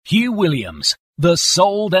Hugh Williams, The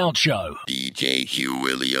Souled Out Show. DJ Hugh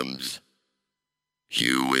Williams.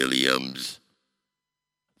 Hugh Williams.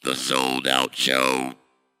 The Souled Out Show.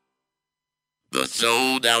 The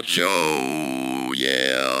Souled Out Show,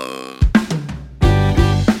 yeah.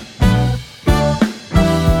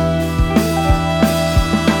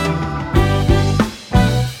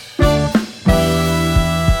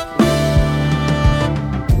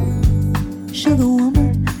 Sugar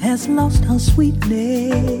woman has lost her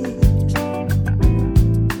sweetness,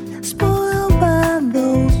 spoiled by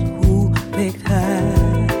those who picked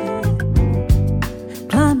her.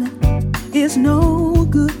 Climate is no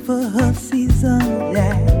good for her season,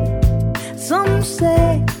 yeah. Some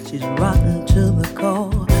say she's rotten to the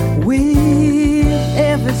core. With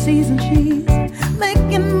every season she's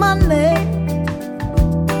making money,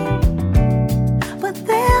 but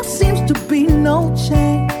there seems to be no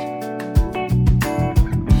change.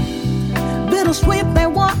 Bittersweet they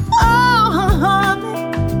want, oh honey,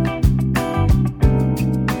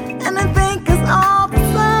 and they think it's all the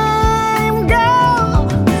same. Girl,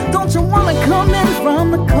 don't you wanna come in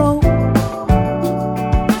from the cold?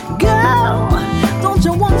 Girl, don't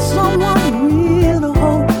you want someone real to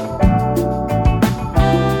hold?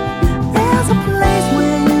 There's a place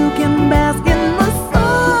where you can bask in the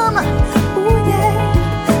sun. Ooh yeah,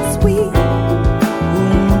 sweet,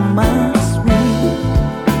 ooh my sweet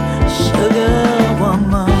sugar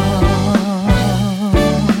woman.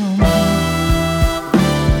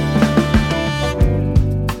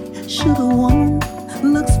 Sugar woman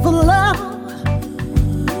looks for love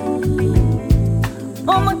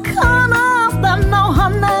on the corners that know her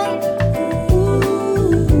name.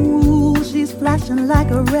 Ooh, she's flashing like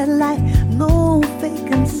a red light, no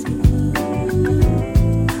vacancy.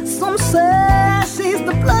 Some say she's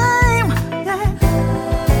to blame, yeah.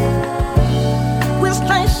 With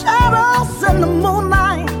strange shadows in the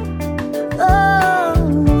moonlight,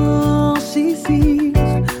 oh, she seems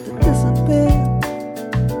to disappear.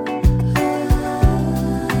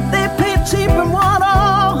 They pay cheap and want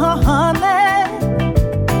all her honey,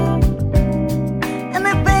 and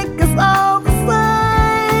they think it's all the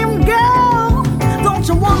same. Girl, don't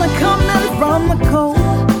you wanna come in from the cold?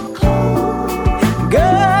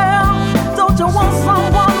 Girl, don't you want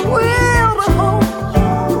someone real to hold?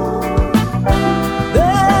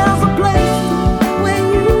 There's a place where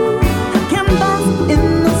you can bask in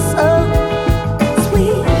the sun.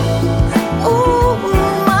 Sweet, ooh,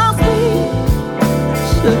 my sweet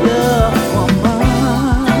sugar woman.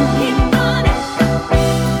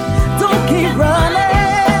 Don't keep running.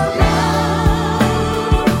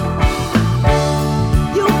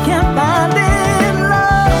 You can find it,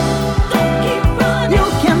 love. You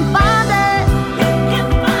can find it.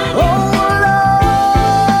 Oh, love.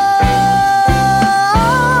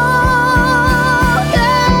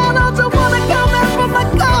 Yeah, don't you wanna come in from the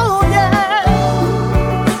cold, yeah?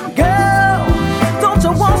 Girl, don't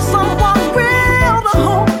you want someone real to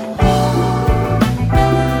hold?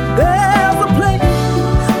 There's a place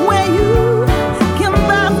where you can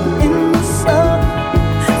bask in the sun.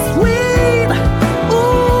 Sweet,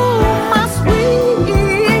 ooh, my sweet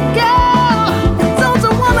girl. Don't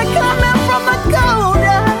you wanna come in from the cold,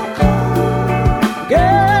 yeah?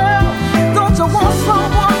 Girl, don't you want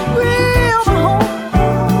someone real to hold?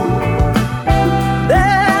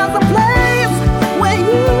 There's a place where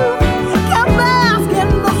you can bask in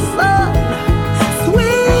the sun.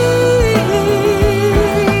 Sweet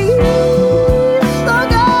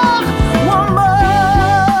sugar woman,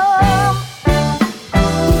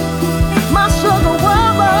 my sugar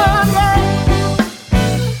woman, yeah.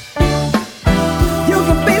 You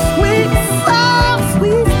can be sweet, so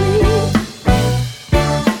sweet, sweet.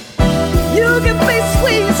 You can be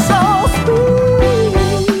sweet, so sweet.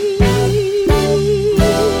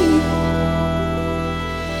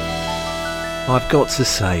 I've got to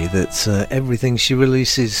say that everything she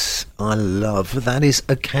releases I love. That is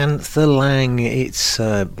Acantha Lang. It's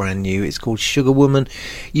brand new. It's called Sugar Woman.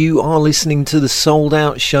 You are listening to The Souled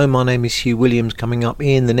Out Show. My name is Hugh Williams. Coming up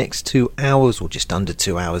in the next 2 hours, or just under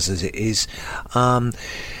 2 hours as it is, some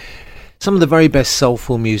of the very best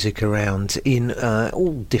soulful music around in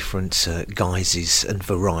all different guises and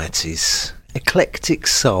varieties. Eclectic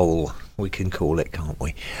soul, we can call it, can't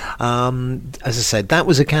we? As I said, that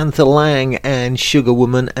was Acantha Lang and Sugar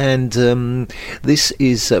Woman, and this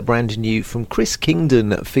is brand new from Chris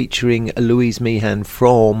Kingdon featuring Louise Meehan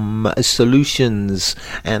from Solutions,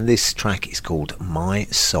 and this track is called My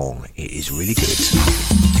Song. It is really good.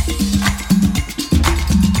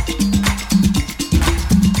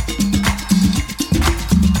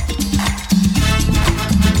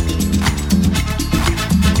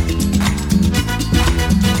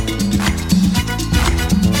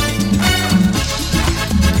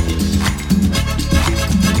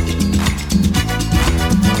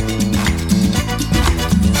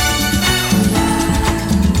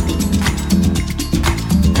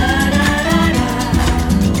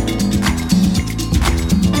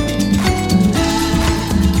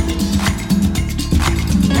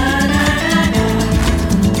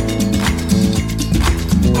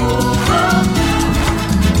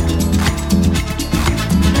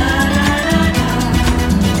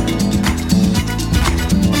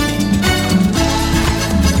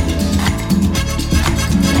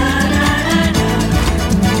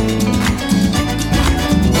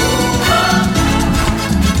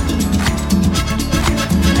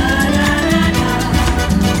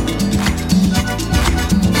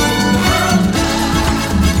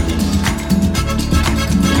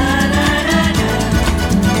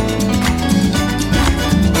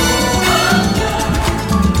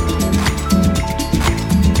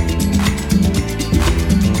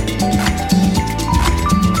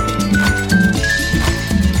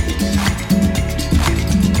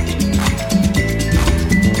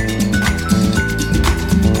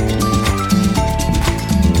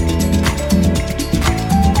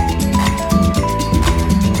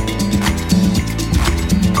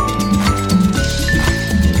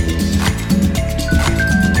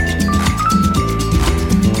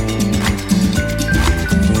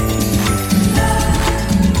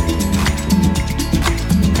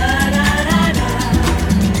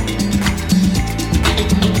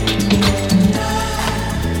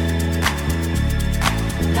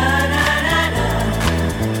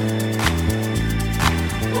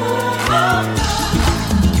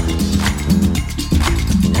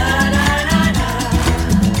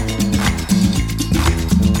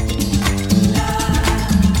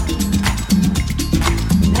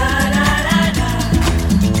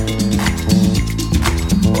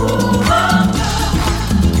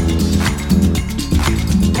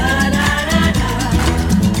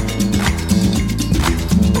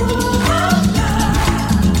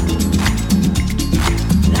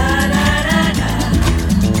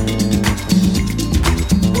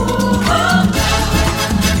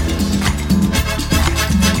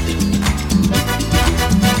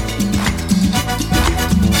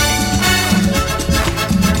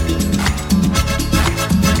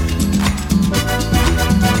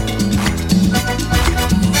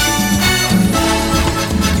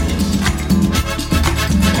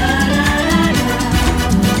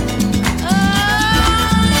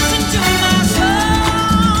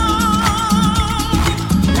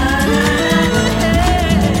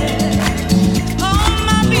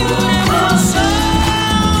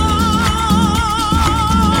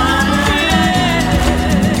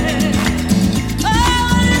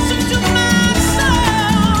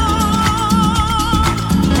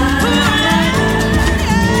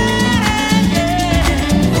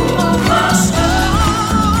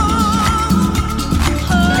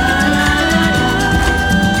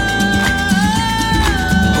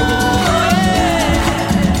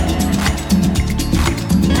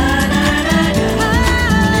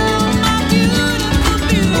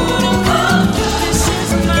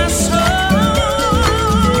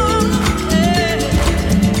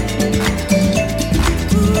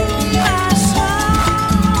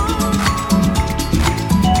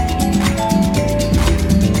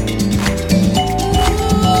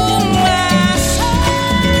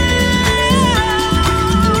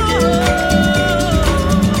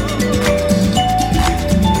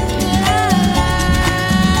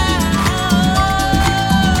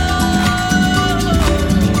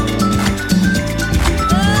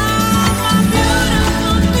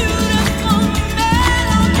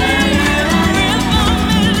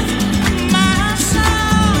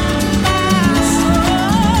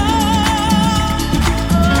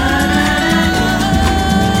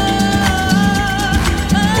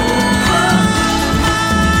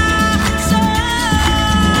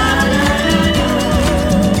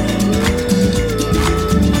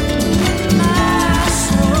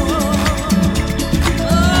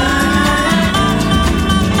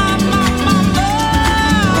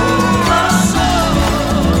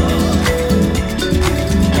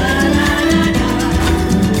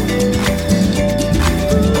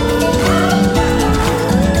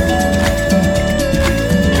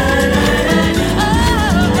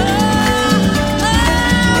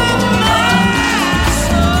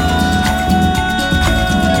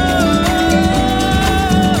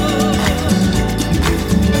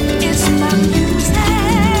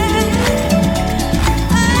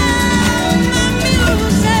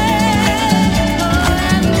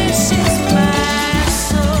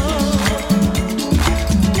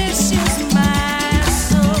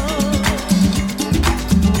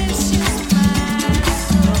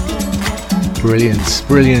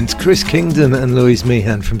 Brilliant. Chris Kingdom and Louise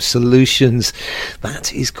Meehan from Solutions.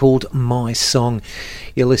 That is called My Song.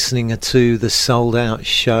 You're listening to the Sold Out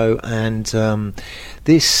Show, and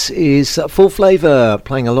this is Full Flavour,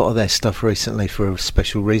 playing a lot of their stuff recently for a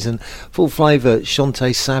special reason. Full Flavour,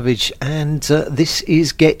 Shantae Savage, and this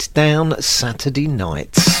is Get Down Saturday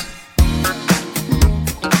Nights.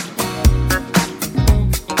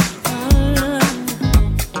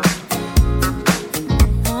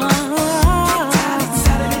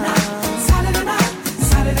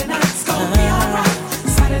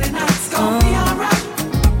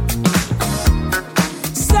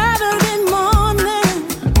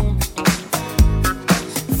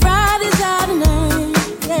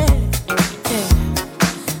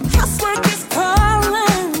 Housework is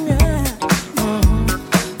calling,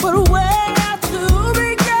 but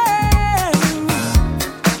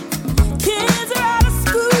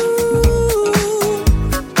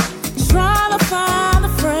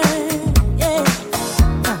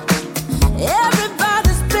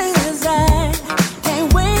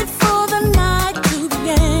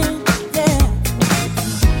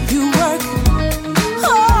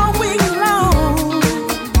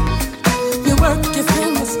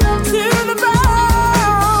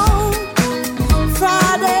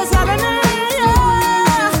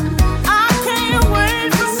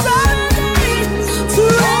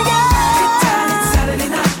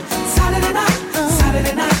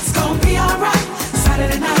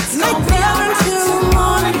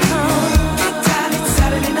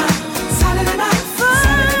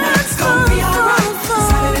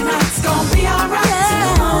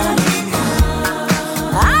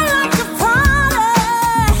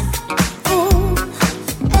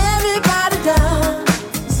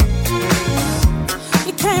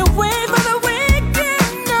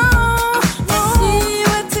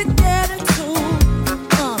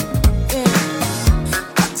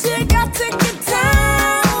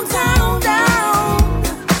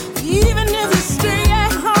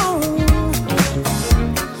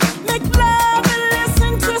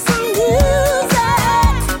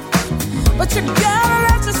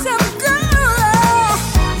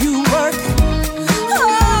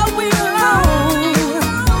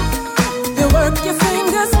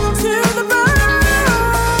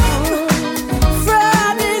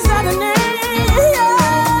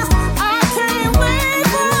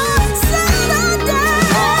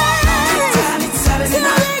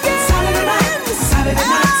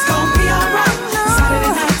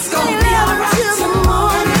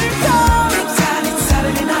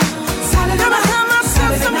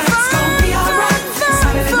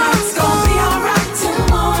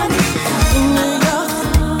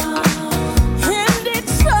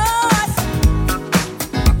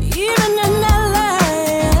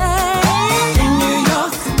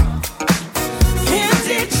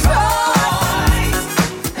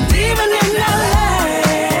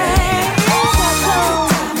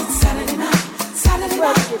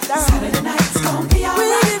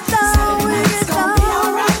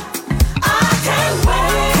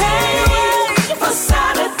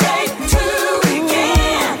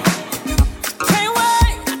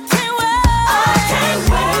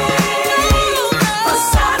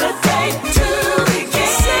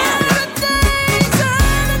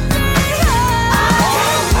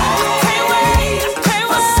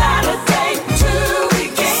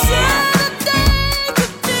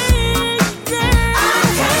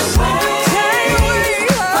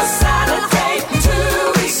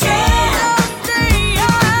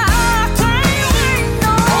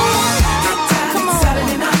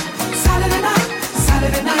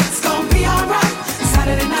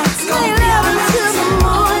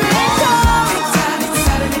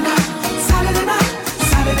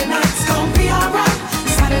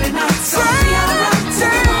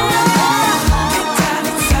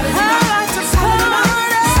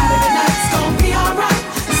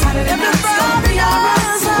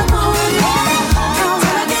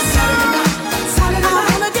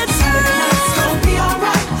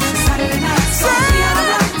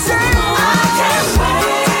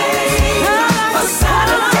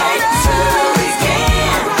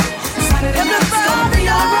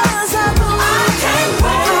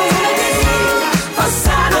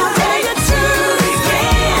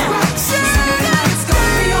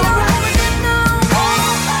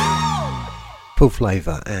Full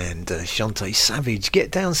Flavour and Shantae Savage, Get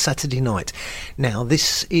Down Saturday Night. Now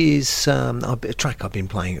this is a track I've been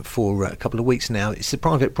playing for a couple of weeks now. It's the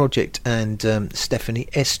Private Project and Stephanie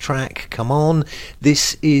S track, Come On.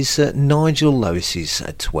 This is Nigel Lowis's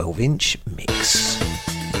 12-inch mix.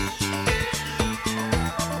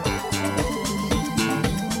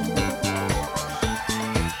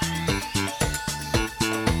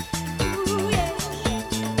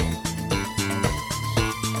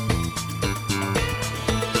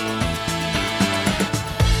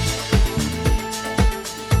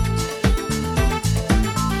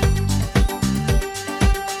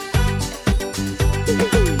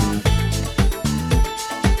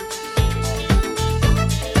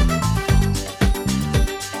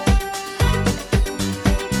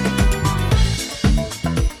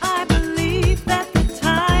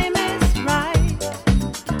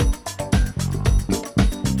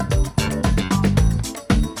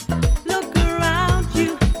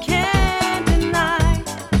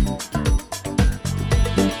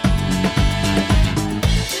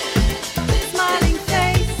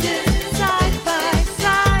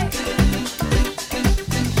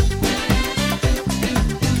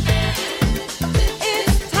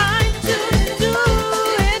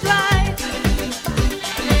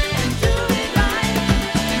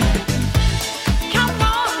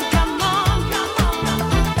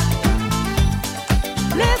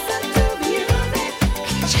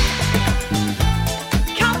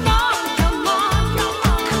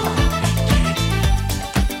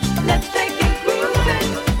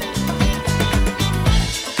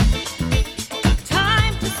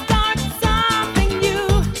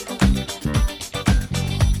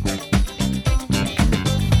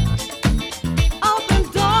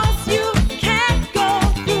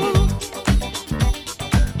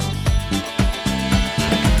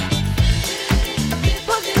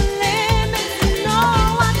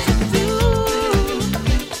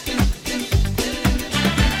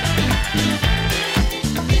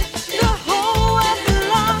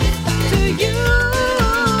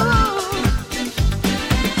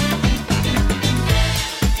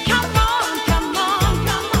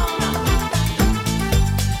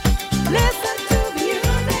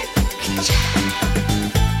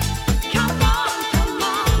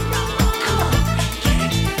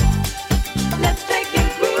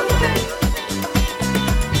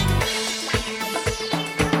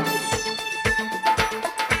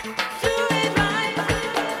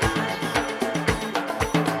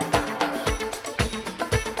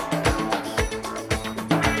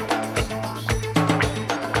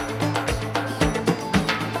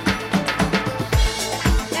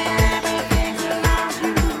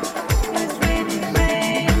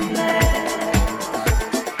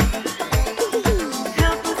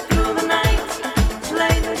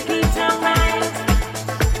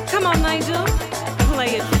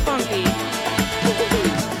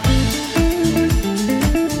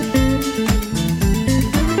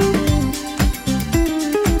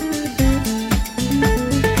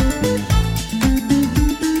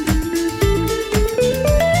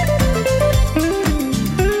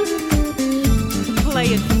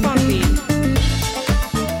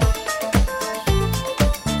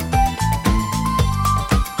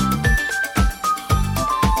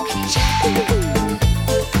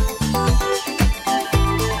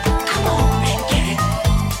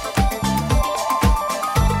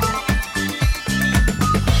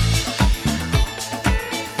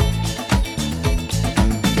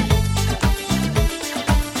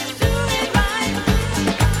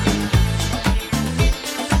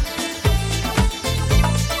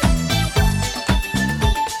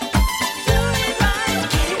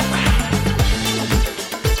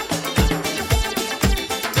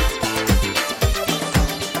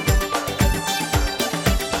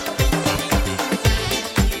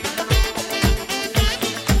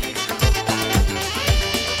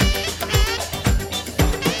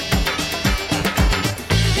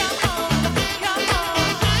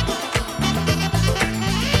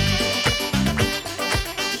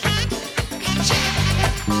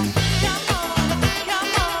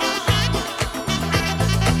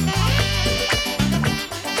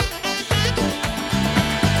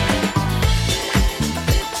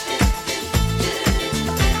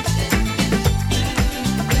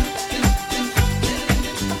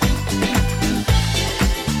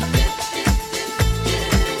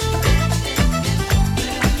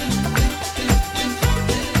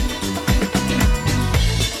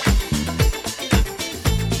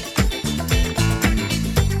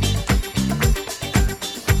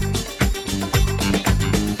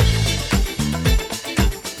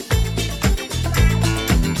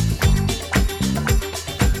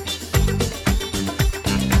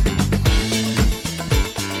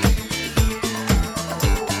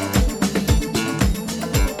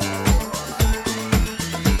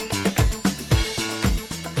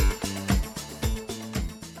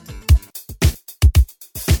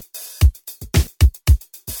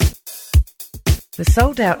 The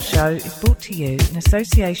Sold Out Show is brought to you in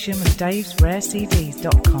association with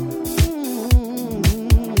davesrarecds.com.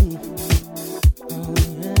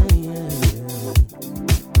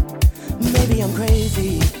 Maybe I'm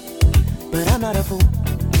crazy, but I'm not a fool.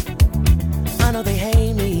 I know they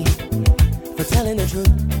hate me for telling the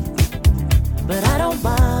truth, but I don't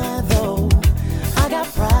mind though. I got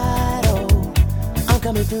pride, oh, I'm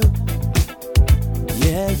coming through.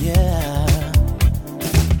 Yeah, yeah.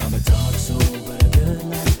 I'm a dark soul, but a good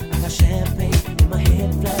man. I got champagne in my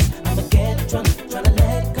head flash. I'ma get drunk, tryna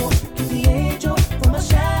let go. Keep the angel from my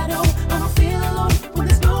shadow. I don't feel alone when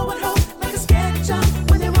there's no one home. Like a sketch up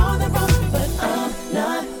when they're on the road. But I'm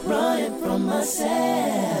not running from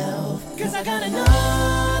myself, 'cause I got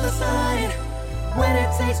another side. When it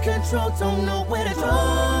takes control, don't know where to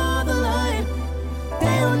draw the line.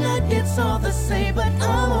 Day or night, it's all the same, but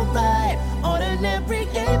I'm alright. Ordinary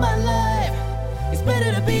day, my life. It's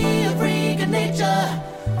better to be a freak of nature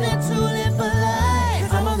than to live a lie.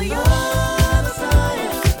 'Cause I'm on the other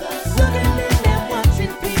side, looking in and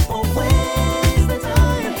watching people waste their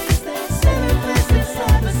time. Saving place in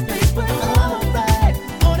cyberspace, but I'm alright.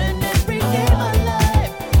 Ordinary day, my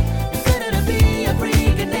life. It's better to be a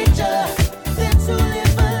freak of nature than to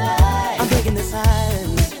live a lie. I'm breaking the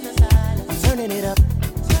silence, I'm turning it up.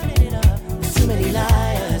 There's too many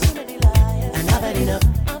liars, and I've had enough.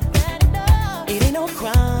 It ain't no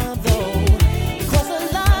crime though. Cross the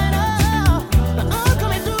line, oh, but I'm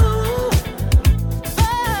coming through.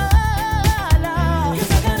 Oh, no.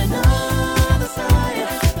 'Cause I got another side.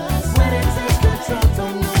 When it takes control,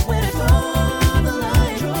 don't know where to draw the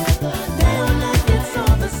line. Day or night, it's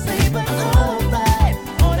all the same, but I'm alright.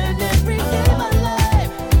 Ordinary day, my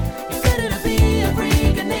life. It's better to be a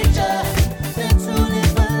freak of nature than to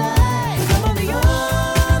live a lie. 'Cause I'm on the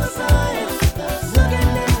other side, looking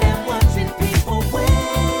in and watching people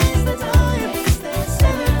waste their time.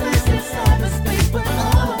 Saving place in cyberspace, but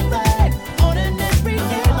I'm alright. Ordinary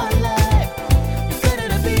day, my life. It's better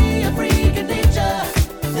to be a freak of nature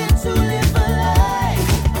than to live a lie.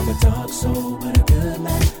 I'm a dark soul, but a good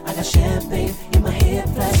man. I got champagne in my head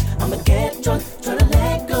flash. I'ma get drunk, tryna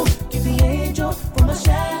let go. Keep the angel from my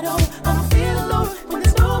shadow. I don't feel alone when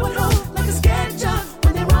there's no one home. Like a sketch up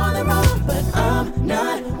when they're on their own. But I'm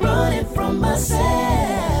not running from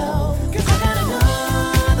myself, 'cause I got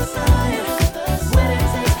another side. When it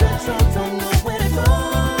takes control, don't know where to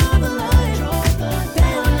draw the line.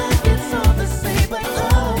 Day or night, it's all the same, but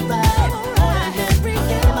I'm alright. Ordinary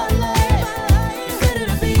day, my life. It's better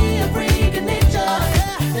to be a freak of nature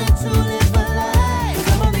than to live a lie. 'Cause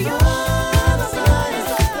I'm on the other side,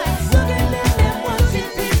 looking in and watching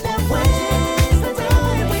people waste their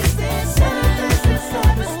time. Saving place in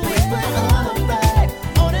cyberspace, but I'm alright.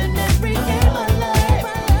 Ordinary day, my life.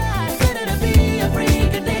 It's better to be a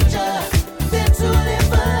freak of nature than to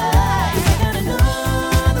live a lie. 'Cause I got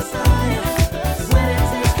another side. When it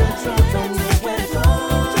takes control, don't know where to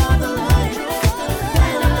draw the line.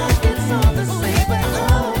 Day or night, it's all the same, but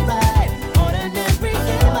I'm alright. Ordinary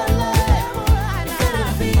day, my life. It's better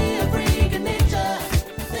to be a freak of nature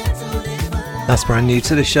than to live a lie. That's brand new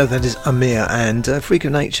to the show. That is Amir and Freak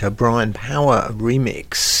of Nature, Brian Power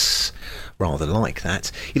remix. Rather like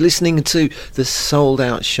that. You're listening to the Sold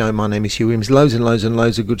Out Show. My name is Hugh Williams. Loads and loads and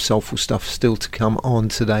loads of good soulful stuff still to come on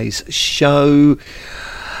today's show.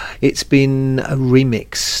 It's been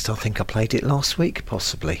remixed. I think I played it last week,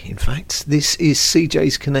 possibly. In fact, this is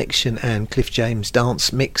CJ's Connection and Cliff James'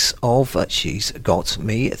 dance mix of She's Got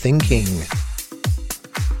Me Thinking.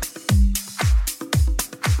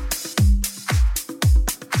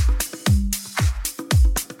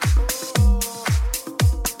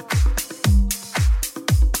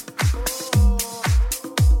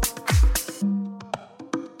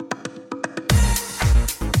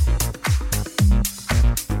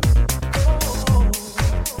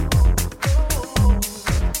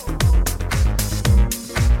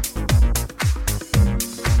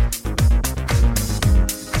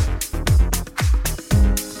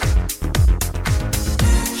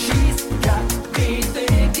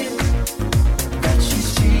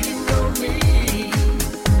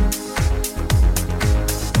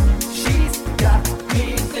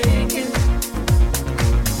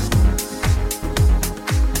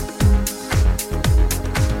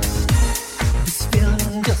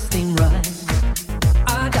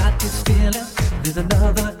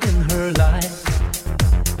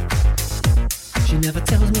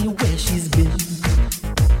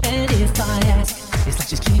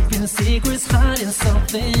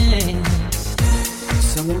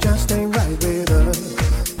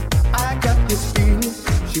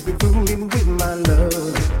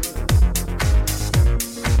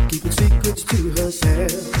 keeps to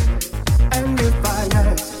herself. And if I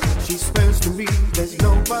ask, she swears to me there's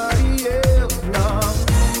nobody else. No,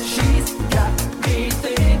 she's got me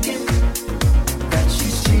thinking that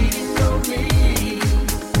she's cheating on me.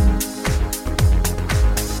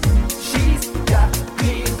 She's got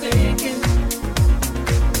me thinking.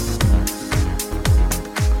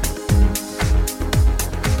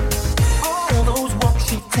 All those walks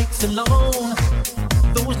she takes alone,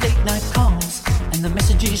 those late night calls, and the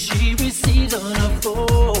messages she receives on her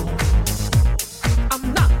phone.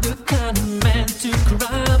 I'm not the kind of man to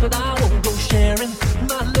cry, but I won't go sharing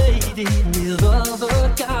my lady with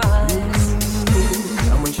other guys.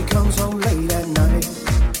 And when she comes home late at night,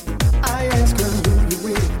 I ask her who you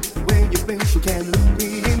with, where you been. She can't look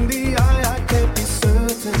me in the eye, I can't be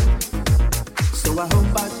certain. So I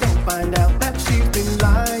hope I don't find out that she's been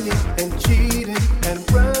lying and cheating and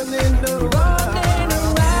running around.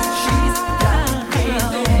 She's got me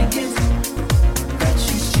thinking that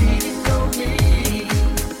she's cheating on me.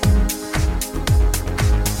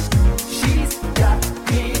 She's got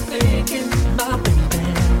me thinking, My baby,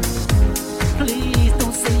 please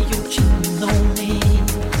don't say you're cheating on me.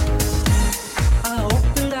 I hope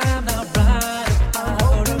that I'm not right about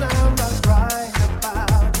her. that I'm not right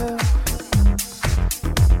about her.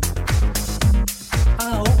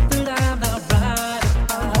 I hope that I'm not right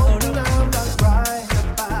about her. That I'm not right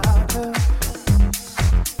about her.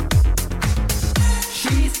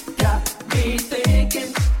 She's got me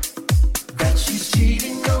thinking that she's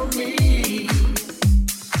cheating on me.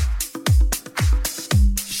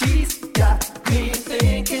 She's got me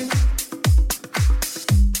thinking.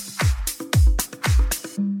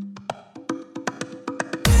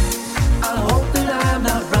 I hope that I'm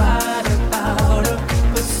not right about her,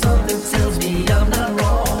 but something tells me I'm not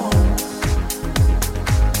wrong.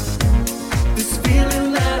 This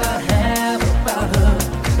feeling that I have about her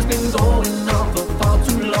has been going on for far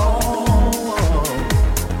too long.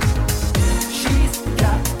 She's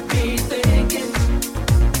got me thinking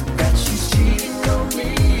that she's cheating on me.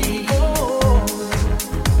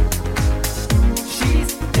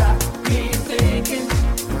 She's got me thinking.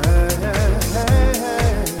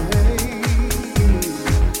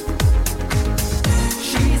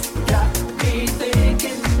 She's got me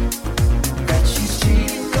thinking that she's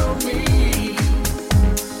cheating on me.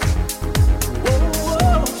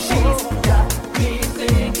 She's got me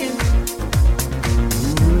thinking.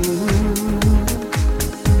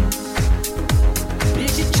 Is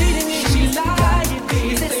she cheating? Is she lying?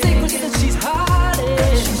 Is it secrets that she's hiding?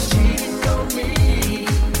 She's cheating on me.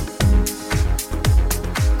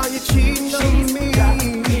 Are you cheating on me? Got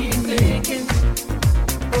me thinking.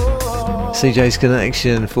 CJ's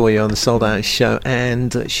Connection for you on the Sold Out Show,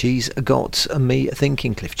 and She's Got Me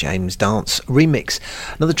Thinking, Cliff James Dance remix.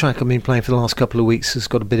 Another track I've been playing for the last couple of weeks has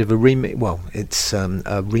got a bit of a remix. Well, it's a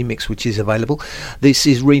remix which is available. This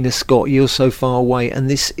is Rena Scott, You're So Far Away, and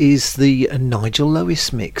this is the Nigel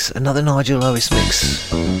Lewis mix. Another Nigel Lewis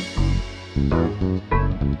mix.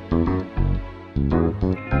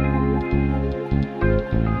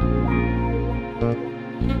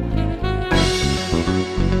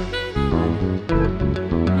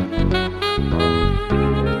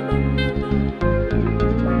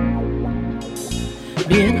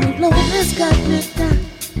 Being alone has got me down,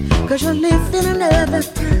 'cause you're living another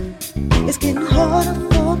time. It's getting harder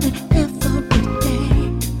for me every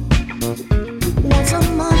day. Once a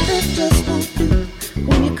month it just won't do.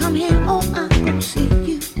 When you come here, oh, I don't see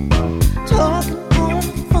you. Talking on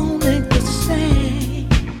the phone ain't the same.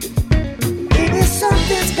 Maybe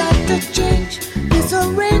something's got to change. This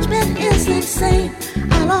arrangement is insane.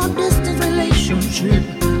 Our long distance relationship,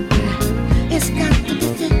 it's got to be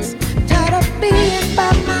fixed. Tired of being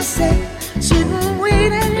by myself, sitting,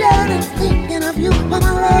 waiting, yearning, thinking of you. But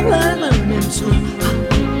my love, I'm learning to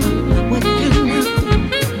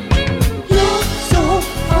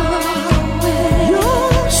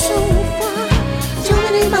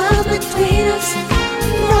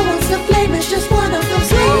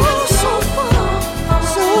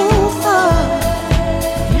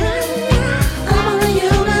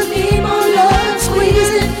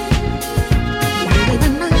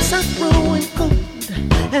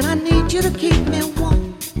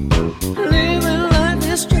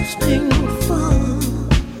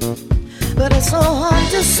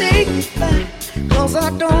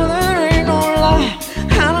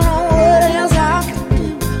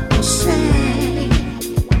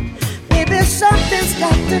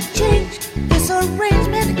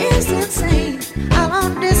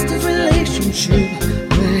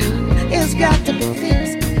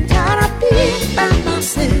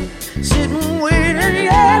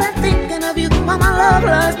while my love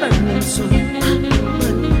lies burning so.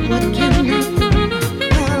 But what can you do?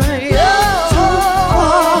 You're so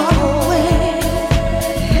far away.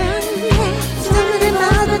 So many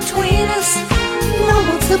miles between us. No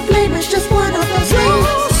one's to blame, it's just one of those things.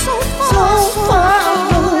 So far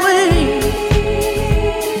away.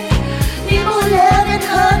 Need more love and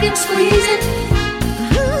hug and squeezing.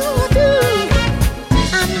 Oh, I do.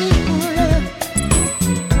 I need more love.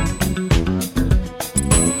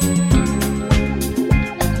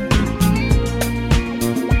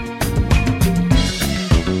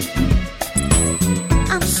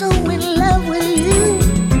 I'm so in love with you.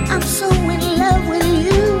 I'm so in love with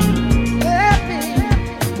you. Yeah, baby.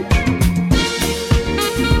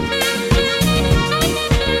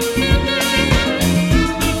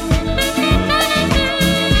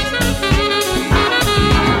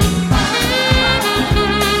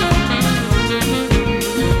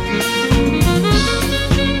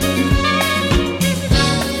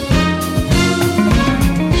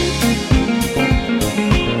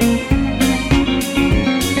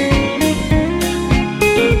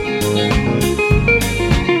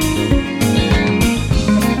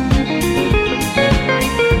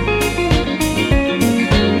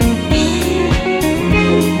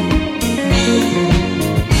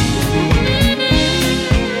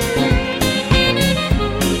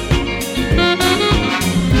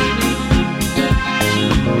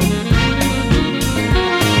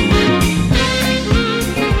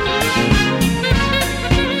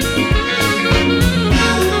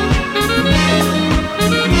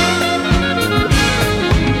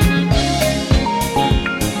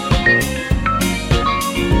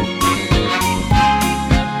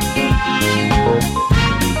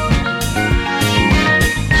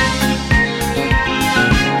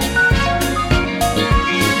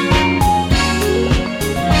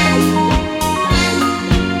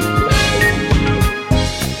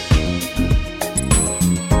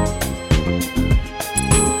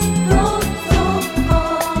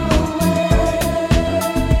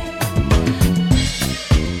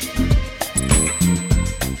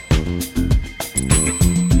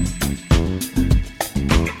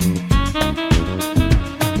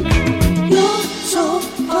 You're so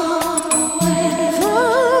far away.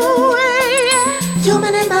 Too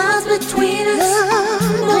many miles between us.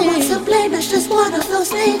 No one's to blame, it's just one of those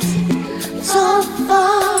things. So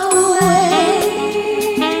far away.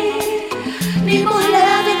 Need more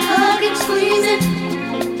love and hug and squeezing.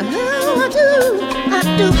 Oh, I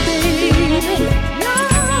do, baby.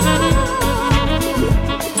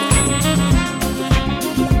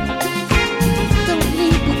 Don't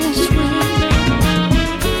leave me this way.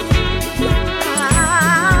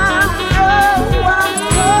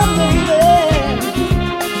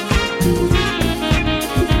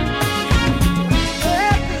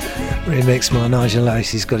 Remix by Nigel Lewis.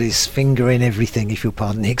 He's got his finger in everything, if you'll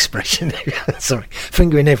pardon the expression. Sorry,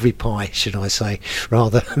 finger in every pie, should I say,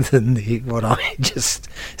 rather than what I just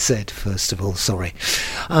said, first of all. Sorry.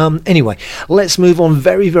 Anyway, let's move on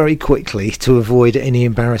very, very quickly to avoid any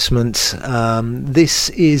embarrassment. This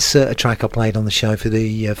is a track I played on the show for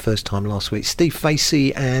the first time last week. Steve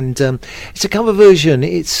Facey, and it's a cover version.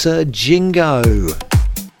 It's Jingo.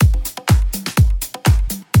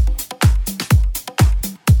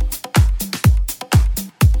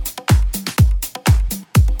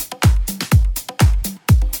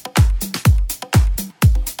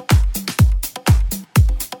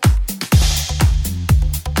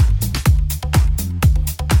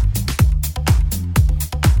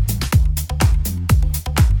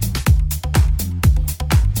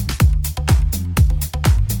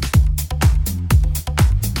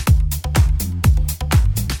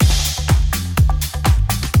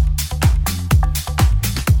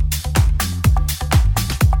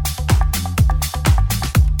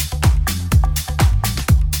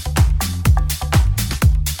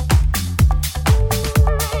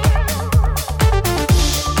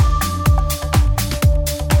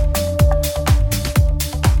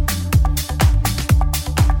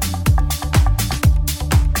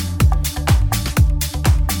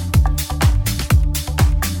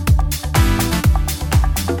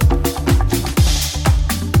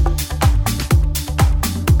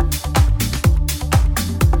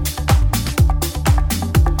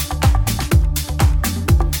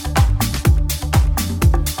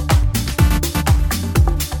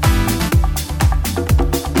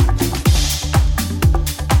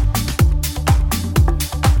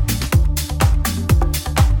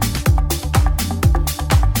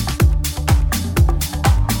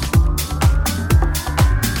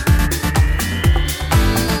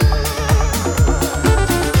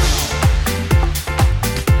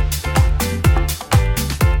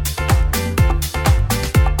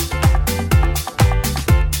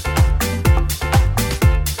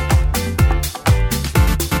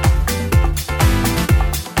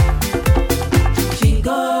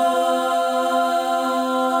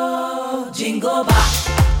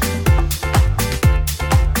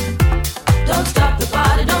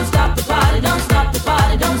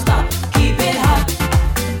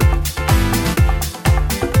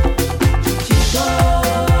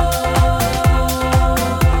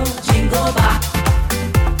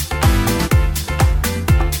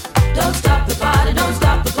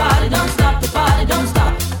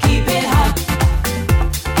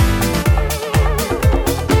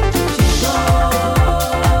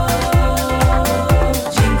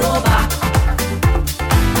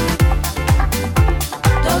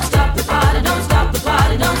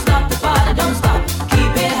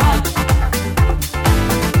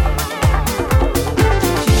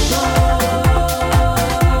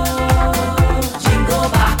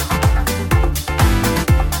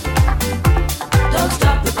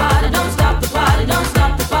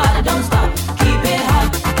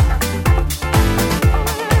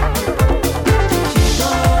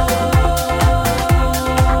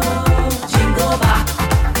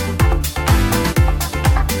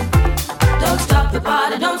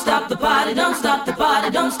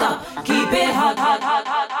 don't stop. Keep it hot, hot, hot,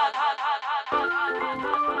 hot, hot, hot, hot,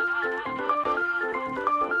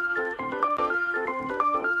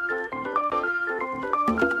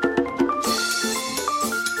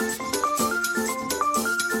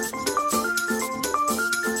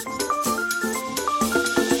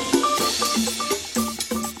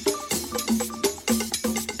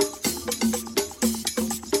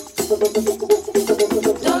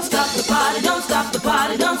 Don't stop the party, don't stop the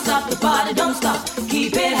party, don't stop the party, don't stop.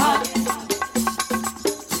 Keep it hot.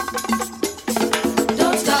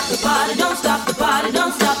 Don't stop the party, don't stop the party,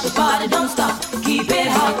 don't stop the party, don't stop. Keep it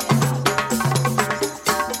hot.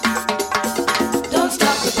 Don't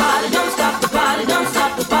stop the party, don't stop the party, don't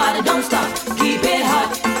stop the party, don't stop. Keep it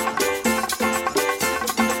hot.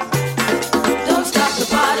 Don't stop the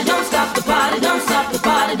party, don't stop the party, don't stop the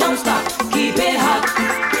party, don't stop. Keep it hot.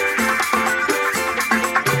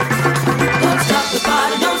 Don't stop the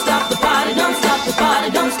party, don't stop the party, don't stop the party,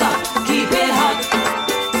 don't stop. Keep it hot.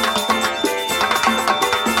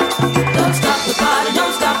 Don't stop the party,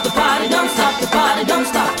 don't stop the party, don't stop the party, don't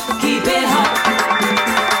stop. Keep it hot.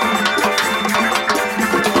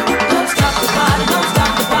 Don't stop the party, don't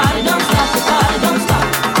stop the party, don't stop the party, don't stop.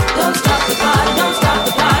 Don't stop the party, don't stop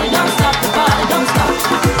the party, don't stop the party, don't stop.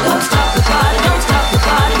 Don't stop the party, don't stop the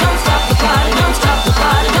party, don't stop the party, don't stop the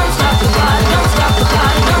party, don't stop the party, don't stop the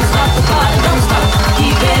party, don't stop the party, don't stop.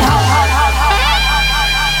 Keep it hot, hot, hot, hot, hot, hot, hot,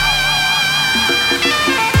 hot.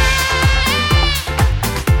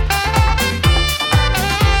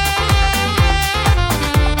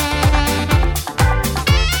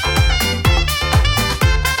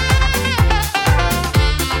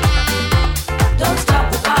 Don't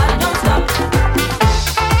stop the party, don't stop.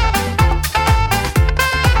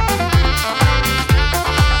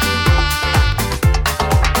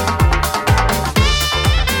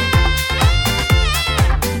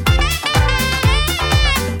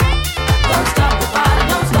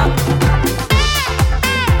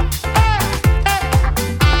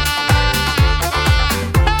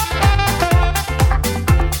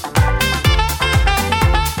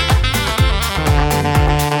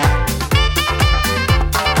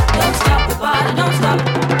 Don't stop the party, don't stop.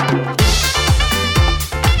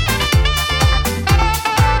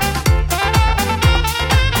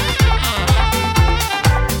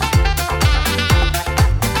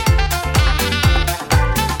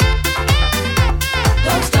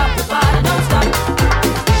 Don't stop the party, don't stop. Don't stop the party, don't stop.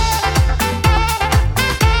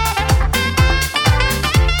 Don't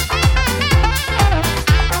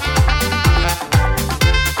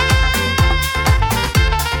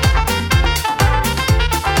stop the party,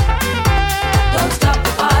 don't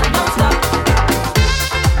stop.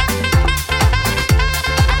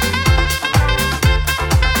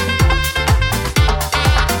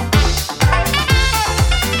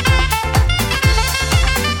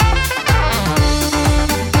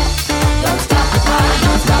 Don't stop the party,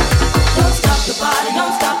 don't stop. Don't stop the party,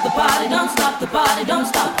 don't stop the party, don't stop the party, don't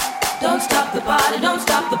stop. Don't stop the party, don't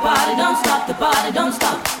stop the party, don't stop the party, don't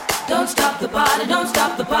stop. Don't stop the party, don't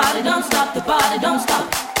stop the party, don't stop the party, don't stop.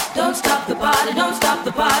 Don't stop the party, don't stop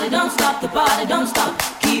the party, don't stop the party, don't stop.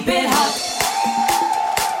 Keep it hot.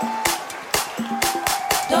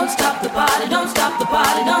 Don't stop the party, don't stop the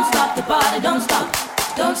party, don't stop the party, don't stop.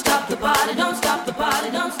 Don't stop the party, don't stop the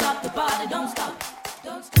party, don't stop the party, don't stop.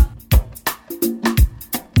 Don't stop.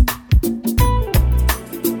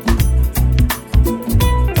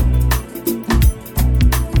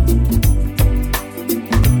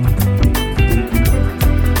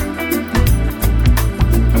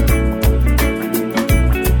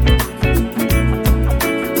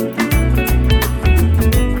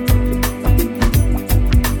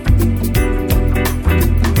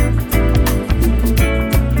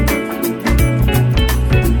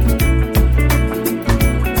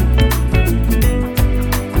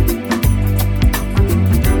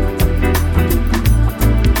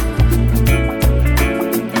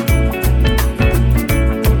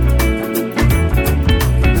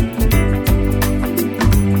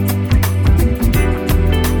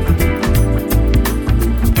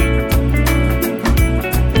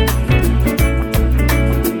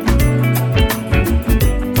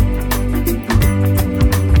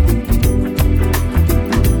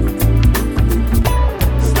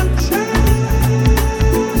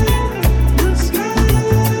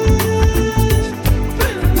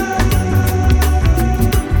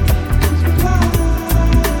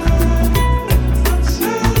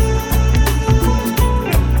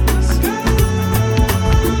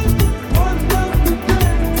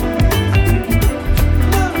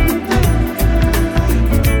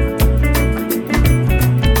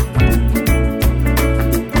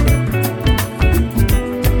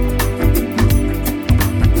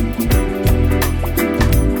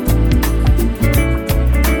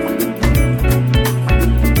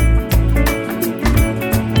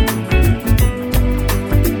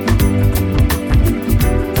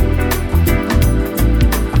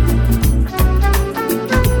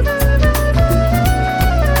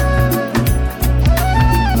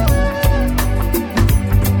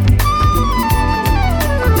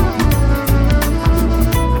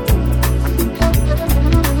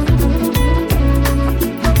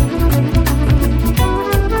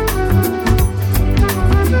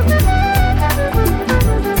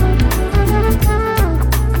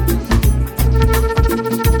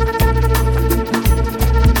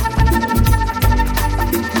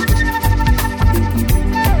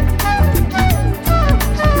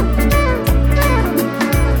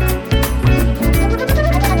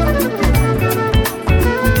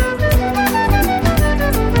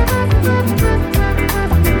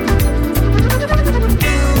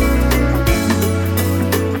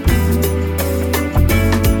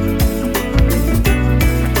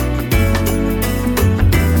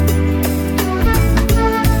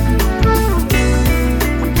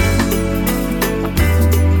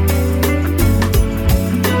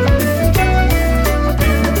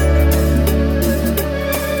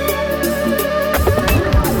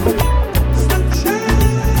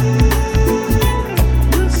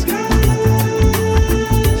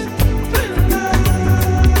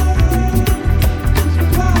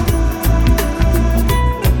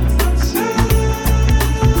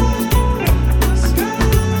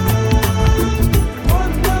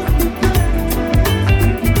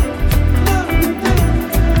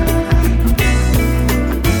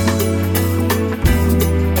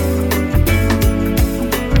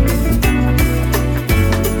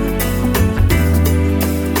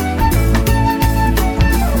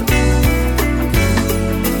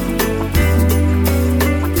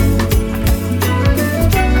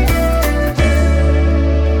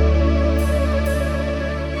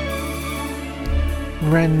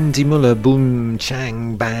 Wendy Muller, Boom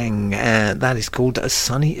Chang Bang. That is called A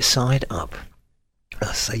Sunny Side Up.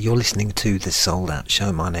 So you're listening to The Sold Out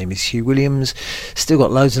Show. My name is Hugh Williams. Still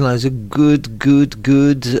got loads and loads of good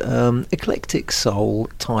eclectic soul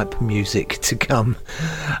type music to come.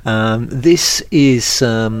 This is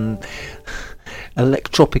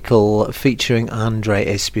Electropical featuring Andre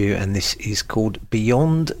Espew, and this is called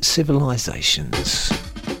Beyond Civilizations.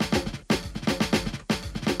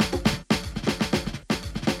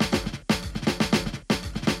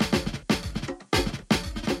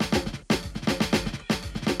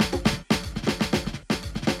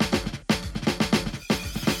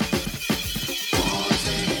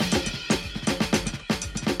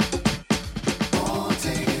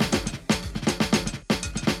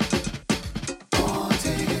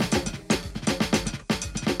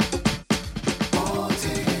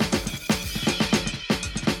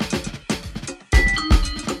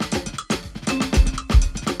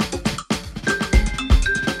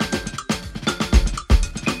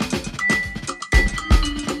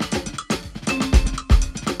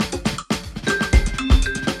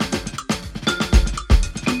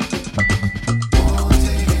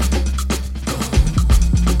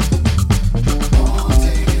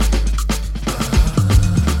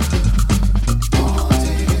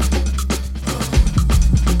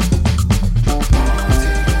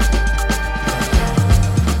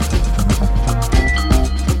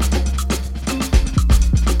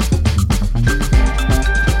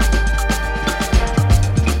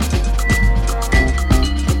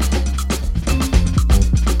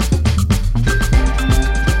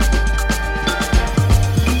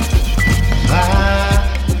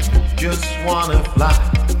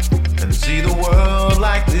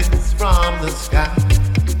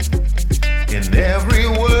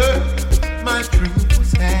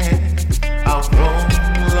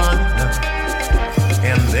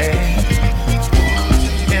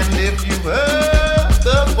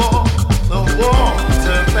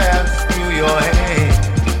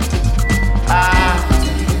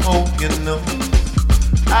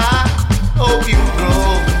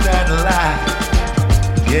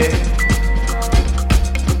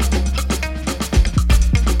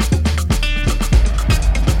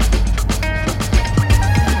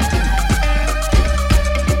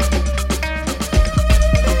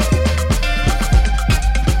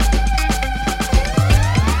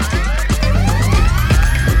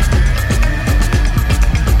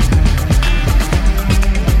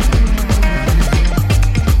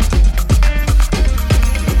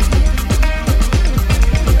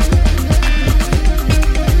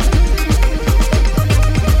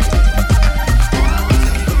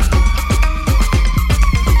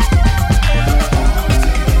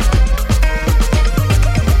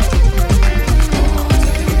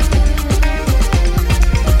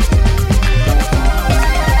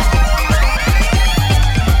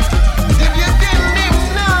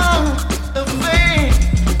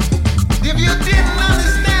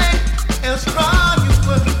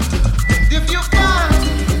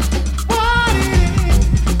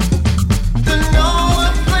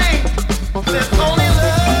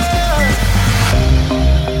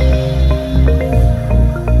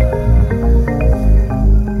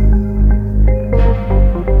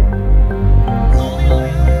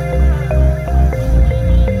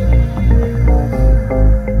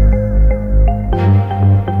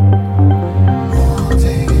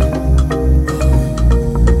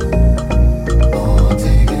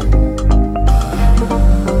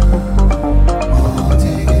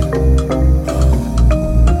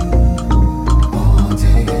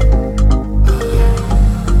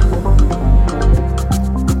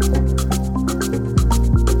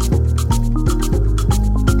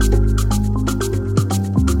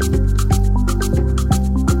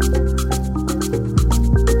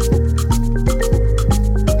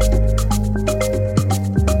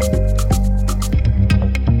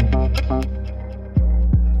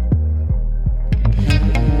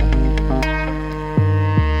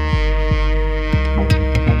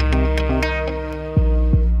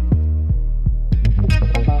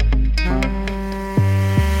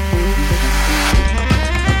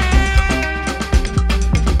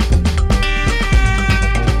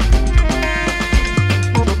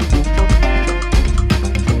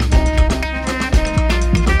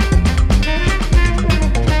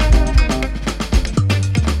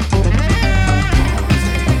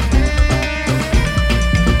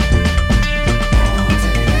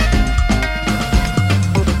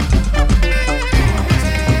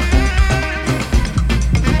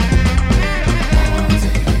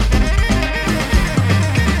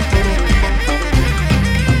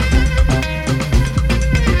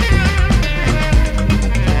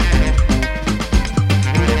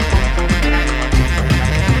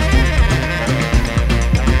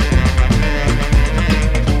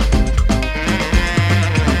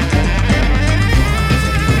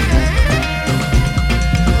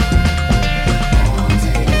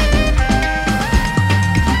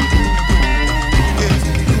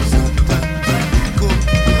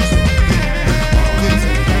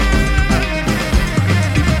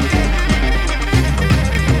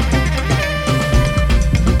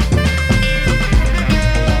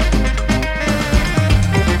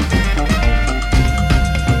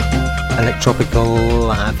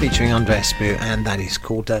 Electropical featuring Andre Espu, and that is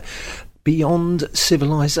called Beyond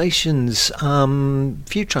Civilizations.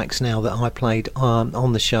 Few tracks now that I played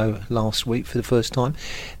on the show last week for the first time.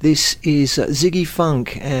 This is Ziggy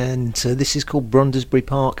Funk, and this is called Brundesbury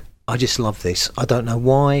Park. I just love this. I don't know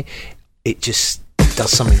why, it just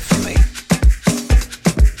does something for me.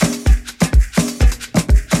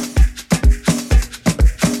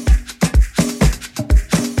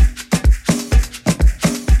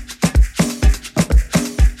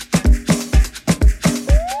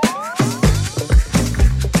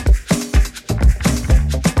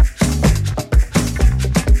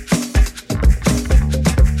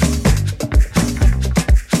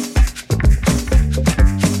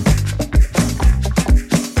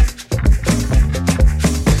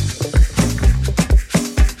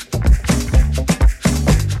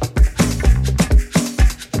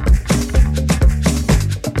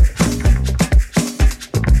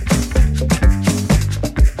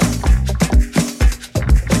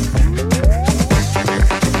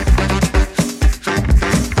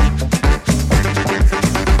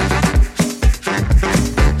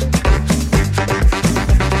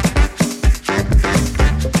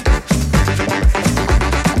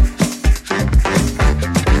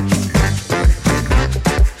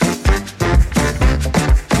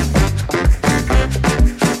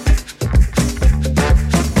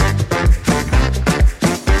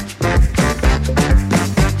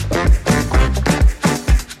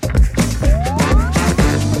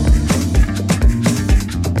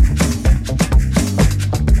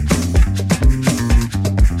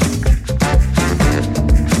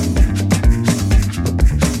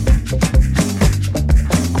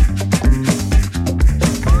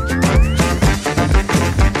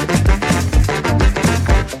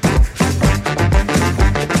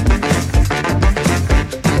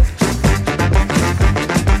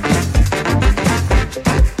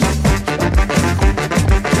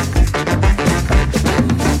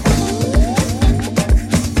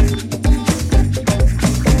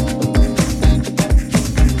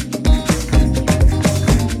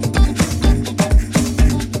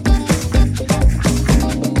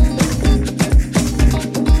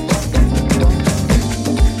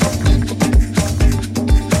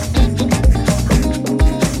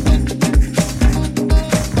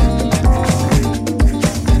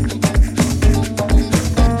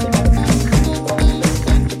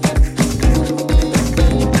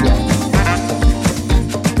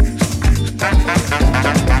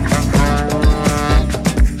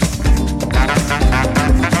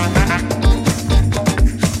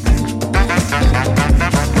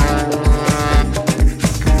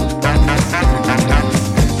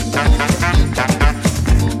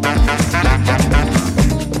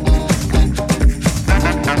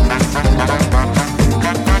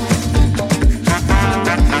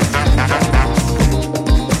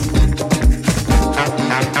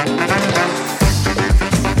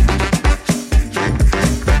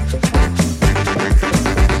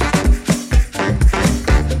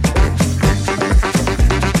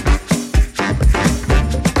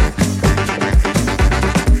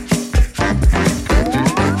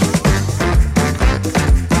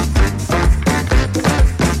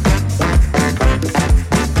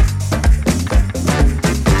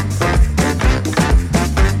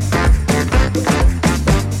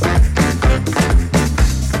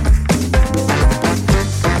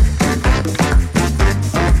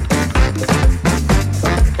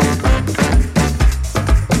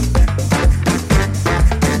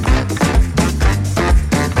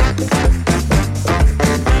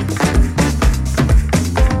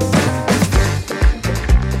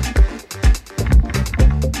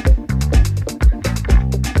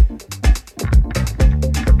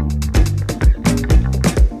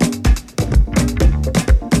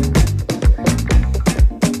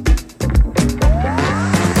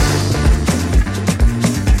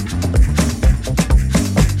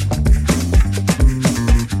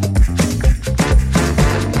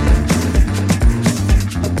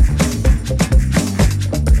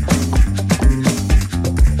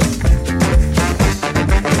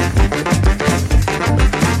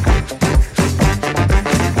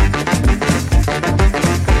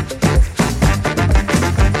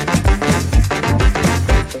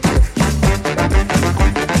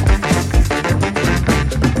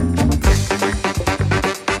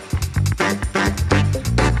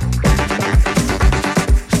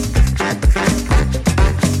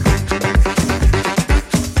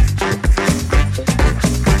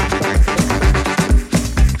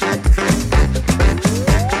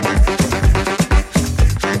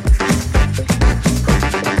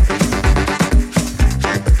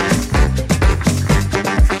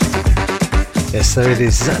 Yes, there it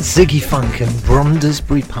is. That's Ziggy Funk and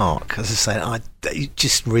Brondesbury Park. As I say, it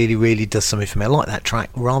just really, really does something for me. I like that track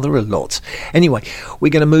rather a lot. Anyway, we're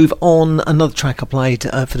going to move on. Another track I played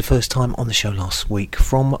for the first time on the show last week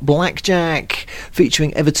from Blackjack,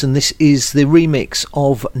 featuring Everton. This is the remix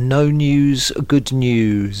of No News, Good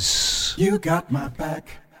News. You got my back.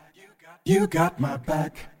 You got my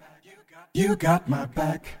back. You got my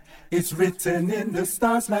back. It's written in the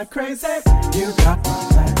stars like crazy. You got my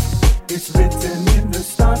back. It's written in the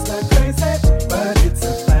stars like crazy, but it's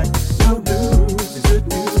a fact. No news is good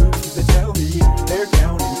news. They tell me they're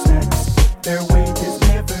counting stacks. Their wages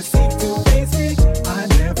never seem to phase me. I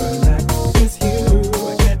never lack. It's you, I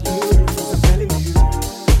can't lose. I'm telling you,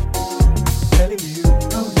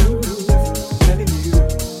 no news. Telling you,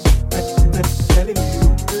 telling you,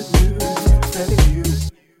 good news. Telling you,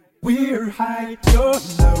 we're high, you're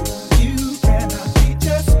low. You cannot reach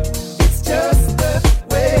us. It's just the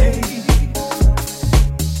way.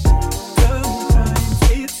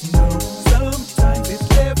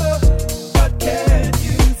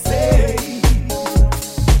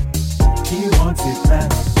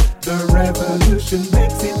 The revolution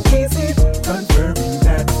makes it easy, confirming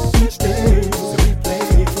that each day is a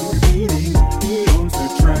replay, repeating. He owns the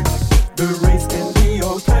track. The race can be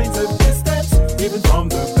all kinds of distance, even from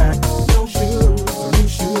the back. No shoes or new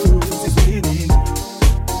shoes is winning.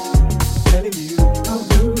 Telling you no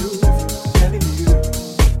news, telling you,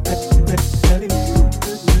 telling you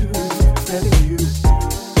good news,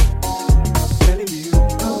 telling you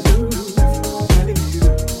no news,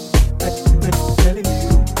 telling you,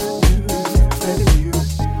 telling you.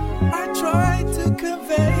 I try to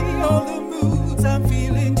convey all the moods I'm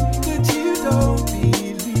feeling, but you don't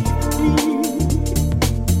believe me.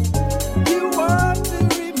 You want to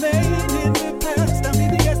remain in the past. I'm in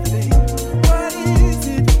the yesterday. What is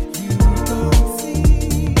it you don't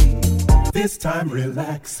see? This time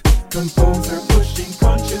relax. Composer pushing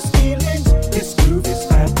conscious feelings. This groove is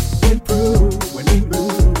fat. Improve when we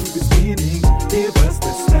move. It's meaning. Give us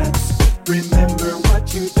the stats. Remember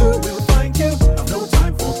what you do will find you. I've no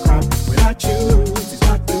time for crap. When I choose, it's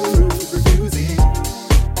not lose, refusing.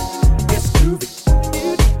 It's groovy.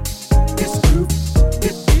 It's groovy.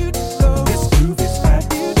 This groove is fat.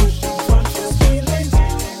 Pushing conscious feelings.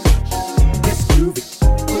 It's groovy.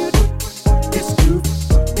 It's groovy.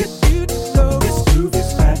 This groove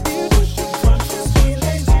is fat. Pushing conscious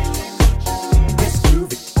feelings. It's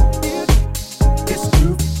groovy. It's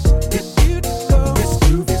groovy. This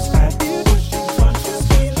groove is fat. Pushing conscious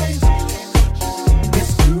feelings.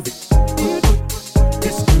 It's groovy.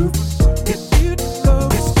 It's groovy.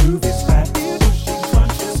 This groove is fat. Pushing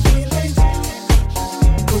conscious feelings.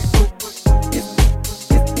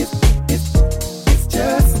 It's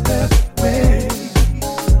just the way.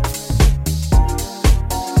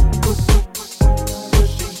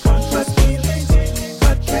 Pushing conscious feelings.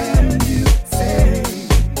 What can you say?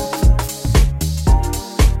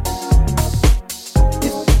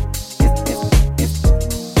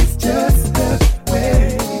 It's just the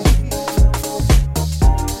way.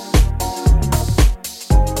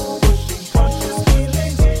 Pushing conscious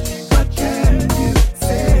feelings. What can you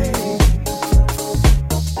say?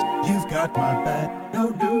 You've got my back, no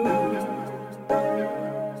news,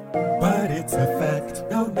 but it's a fact.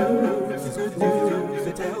 No news is good news.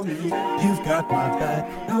 They tell me you've got my back,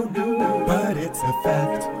 no news, but it's a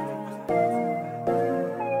fact.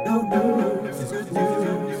 No news is good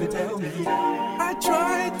news. They tell me. I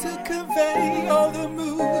try to convey all the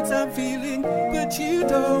moods I'm feeling, but you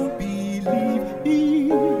don't believe me.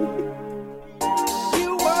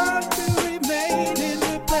 You want to remain in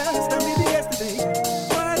the past. I'm in the yesterday.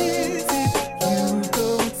 What is it you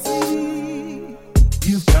don't see?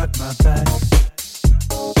 You've got my back,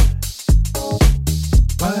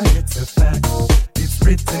 but it's a fact. It's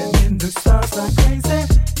written in the stars like crazy.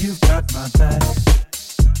 You've got my back,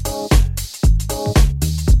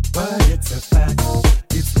 but it's a fact.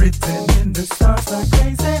 It's written in the stars like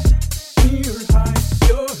crazy. We're high,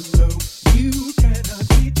 you're low. You cannot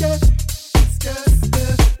reach us. It's just the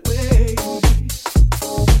way.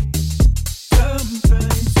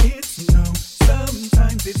 Sometimes it's no,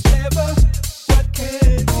 sometimes it's never. What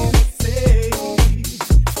can you say?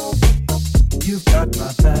 You've got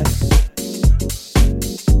my back,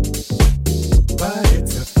 but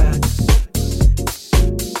it's a fact.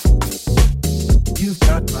 You've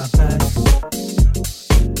got my back,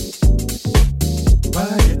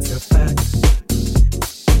 but it's a fact.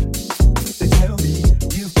 They tell me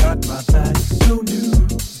you've got my back. No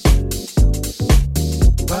news,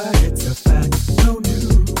 but it's a fact. No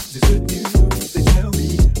news is good news. They tell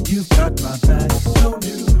me you've got my back. No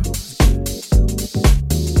news,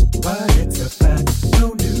 but it's a fact.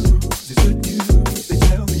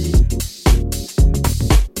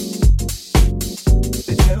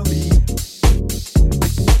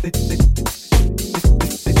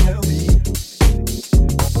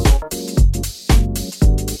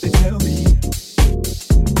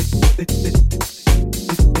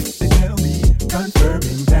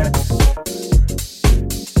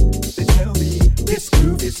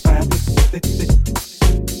 groove is fat. They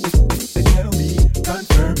tell me,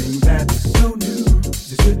 confirming that no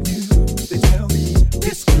news is good news. They tell me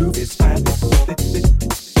this groove is fat.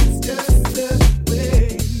 It's just the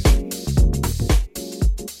way.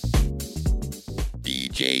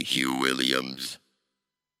 DJ Hugh Williams.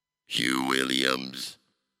 Hugh Williams.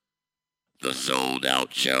 The Souled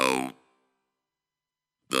Out Show.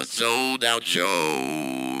 The Souled Out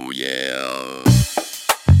Show, yeah.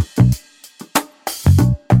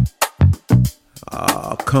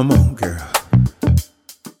 Oh, come on, girl.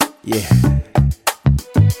 Yeah.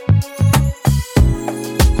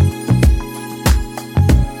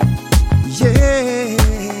 Yeah,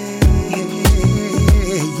 yeah.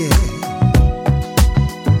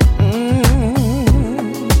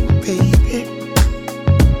 Baby.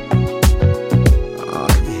 Oh,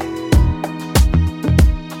 yeah.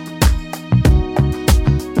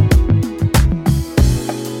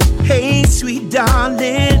 Hey, sweet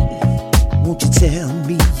darling, won't you tell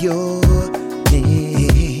me your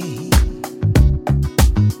name?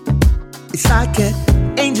 It's like an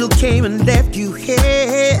angel came and left you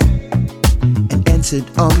here and answered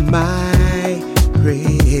all my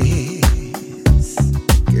prayers,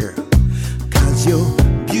 girl. 'Cause you're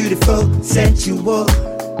beautiful, sensual.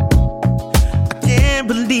 I can't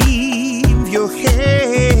believe you're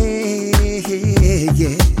here,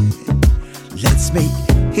 yeah. Let's make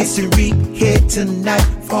history here tonight.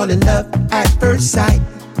 Fall in love at first sight.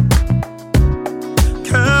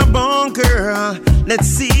 Come on, girl, let's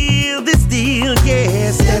seal this deal,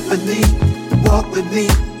 yeah. Step with me, walk with me,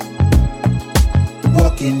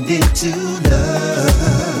 walking into love.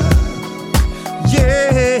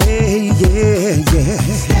 Yeah, yeah, yeah.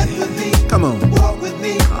 Step with me, come on, walk with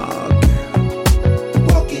me, oh, girl,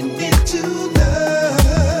 walking into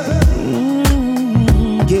love.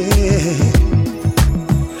 Yeah.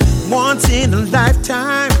 Once in a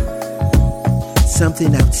lifetime,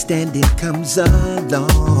 something outstanding comes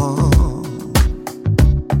along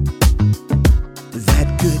that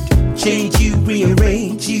could change you,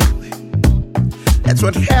 rearrange you. That's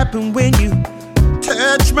what happened when you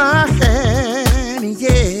touch my hand,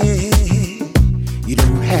 yeah. You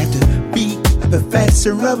don't have to be a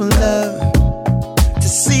professor of love to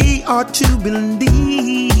see or to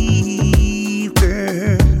believe,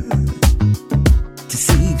 girl. To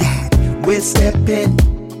see that we're stepping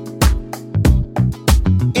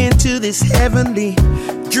into this heavenly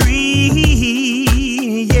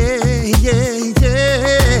dream, yeah, yeah,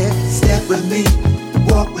 yeah. Step with me,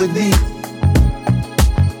 walk with me,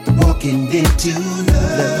 walking into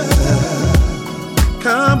love.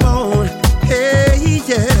 Come on, hey,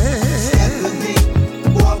 yeah. Step with me,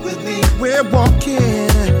 walk with me. We're walking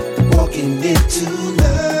into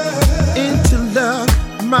love. Into love,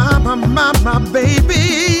 my baby,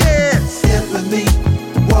 yeah. Step with me,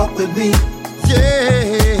 walk with me, yeah.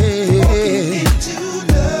 Walking into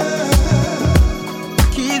love.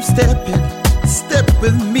 Keep stepping, step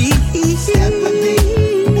with me. Step with me,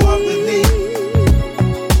 walk with me,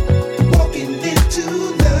 walking into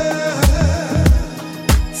love.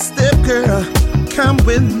 Step, girl, come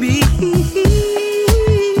with me.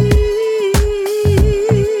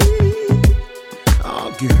 Oh,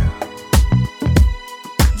 girl,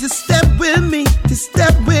 just step with me, just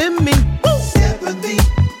step with me. Step with me,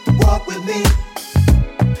 walk with me.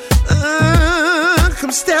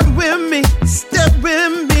 Come step with me, step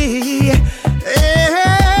with me.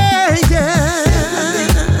 Yeah, yeah.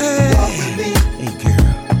 Walk with me, hey girl,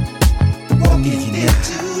 walking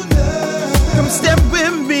into love. Come step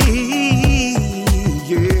with me.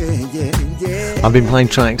 Yeah, yeah, yeah. I've been playing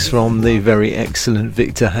tracks from the very excellent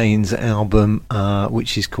Victor Haynes album,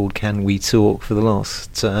 which is called Can We Talk, for the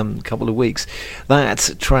last couple of weeks.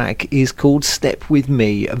 That track is called Step With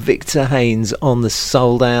Me, Victor Haynes on the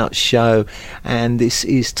Souled Out Show, and this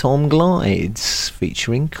is Tom Glides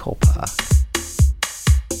featuring Copper.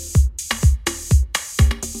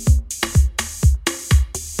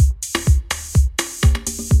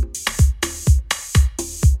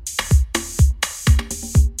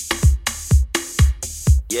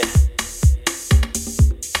 Yeah.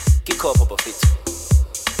 Kick up a fit.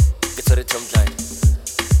 Get to the Tom line.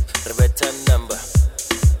 Return number.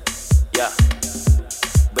 Yeah.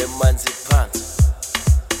 Bemanzi pants.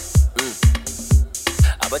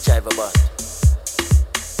 Abachiva band.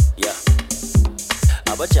 Yeah.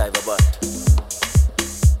 Abachiva band.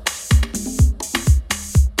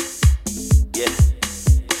 Yeah.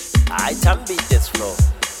 I can beat this floor.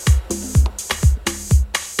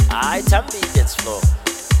 I can beat this floor.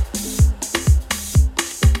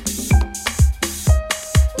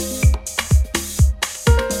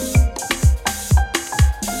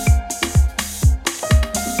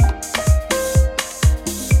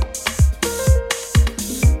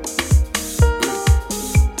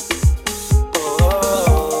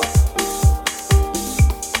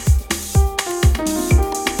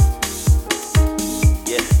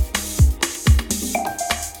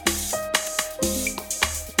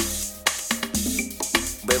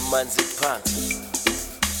 bemanzi phansi.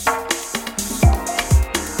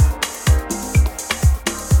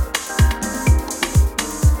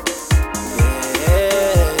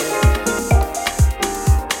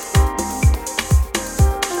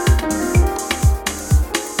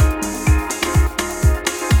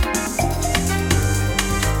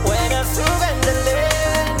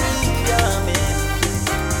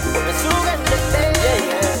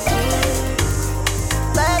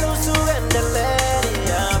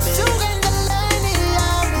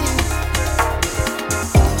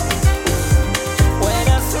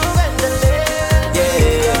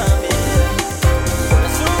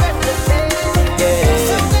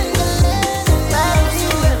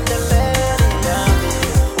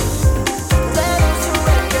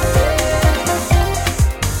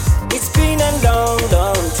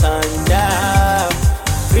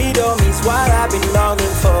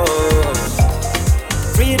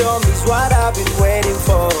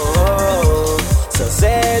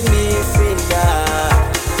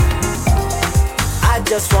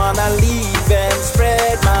 Just wanna leave and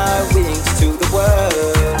spread my wings to the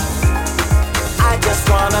world. I just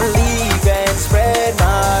wanna leave and spread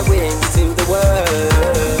my wings to the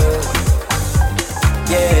world.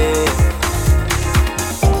 Yeah.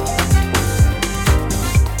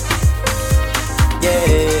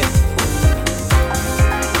 Yeah.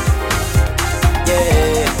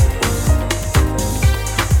 Yeah.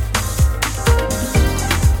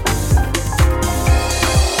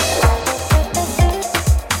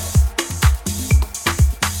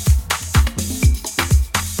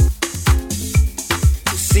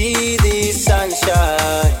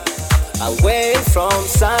 Sunshine away from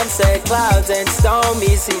sunset clouds and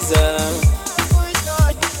stormy season.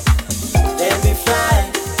 Let me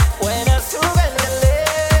fly when I surrender.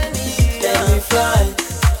 Let me fly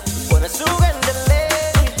when I surrender.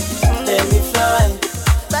 Let me fly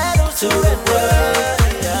to the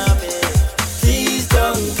world. Please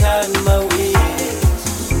don't cut my wings.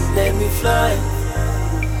 Let me fly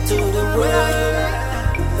to the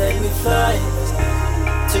world. Let me fly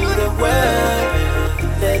to the world,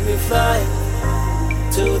 let me fly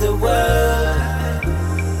to the world.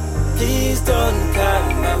 Please don't cut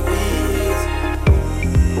my wings.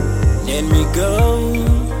 Let me go,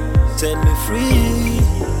 set me free.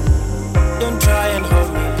 Don't try and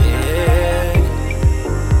hold me back.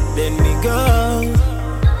 Let me go,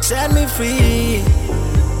 set me free.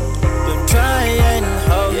 Don't try and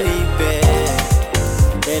hold me back.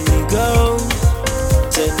 Let me go,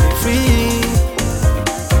 set me free.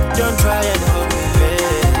 Don't try and hold me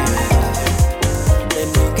back. Let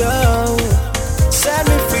me go, set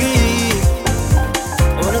me free.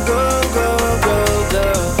 I wanna go, go, go, go.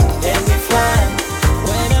 Let me fly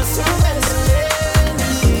when I surrender.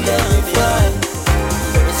 Let me fly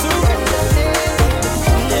when I surrender.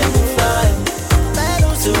 Let me fly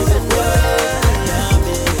to the world.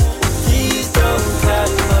 Please don't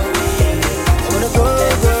cut my wings. I wanna go,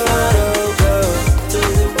 go, go, go to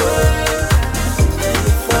the world.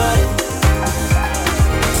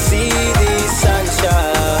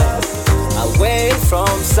 Away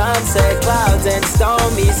from sunset clouds and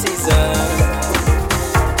stormy season.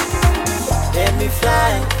 Let me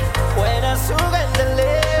fly when I surrender.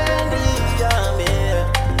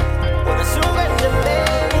 When I surrender.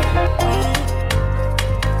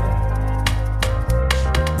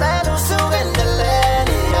 I don't surrender.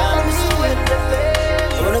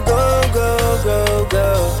 I wanna go, go, go,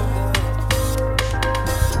 go.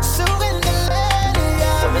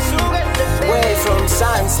 Away from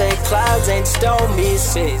sunset clouds and stormy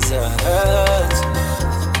seasons. I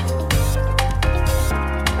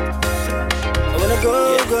wanna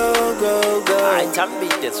go, go, go, go. I can't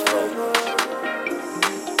beat this road.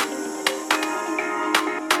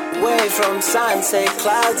 Away from sunset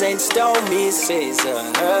clouds and stormy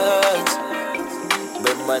seasons.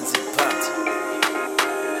 Bemanzi phansi.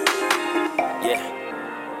 Yeah.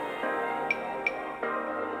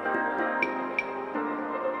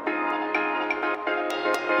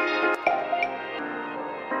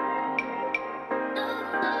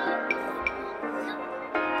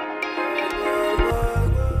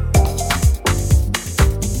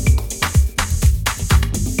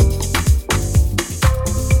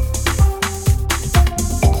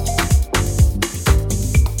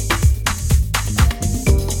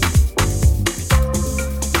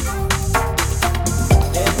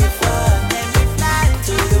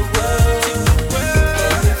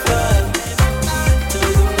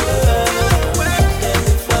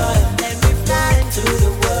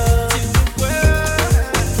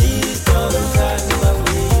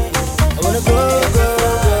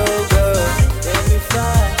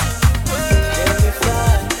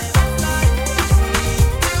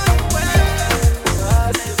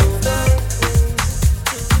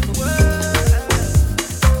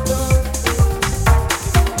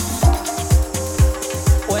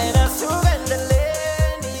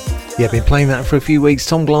 Yeah, been playing that for a few weeks.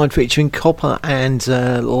 Tom Glide featuring Copper and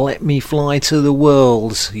Let Me Fly to the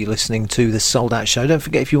World. You're listening to the Sold Out Show. Don't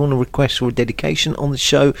forget, if you want a request or a dedication on the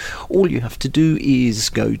show, all you have to do is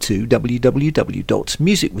go to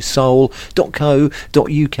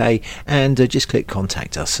www.musicwithsoul.co.uk and just click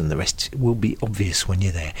contact us, and the rest will be obvious when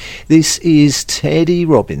you're there. This is Teddy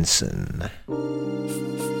Robinson.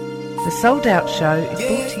 The Sold Out Show is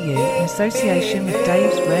brought to you in association with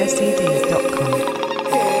davesrarecds.com.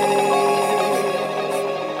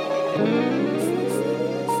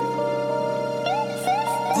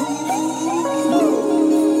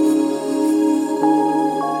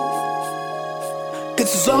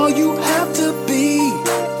 This is all you have to be.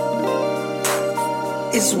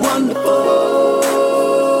 It's wonderful.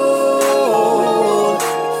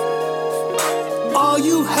 All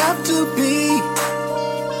you have to be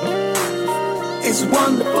is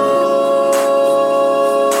wonderful.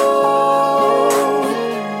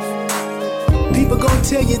 People gonna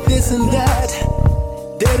tell you this and that.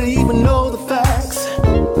 They don't even know the facts.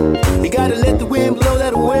 You gotta let the wind blow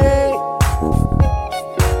that away.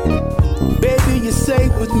 Baby, you're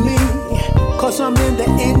safe with me, 'cause I'm in the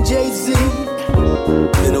NJZ.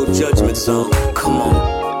 The No Judgment Zone, come on.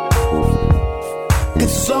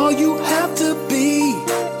 This is all you have to be.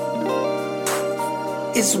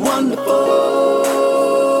 It's wonderful.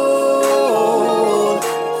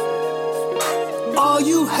 All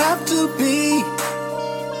you have to be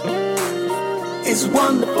is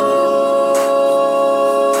wonderful.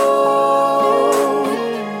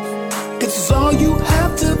 This is all you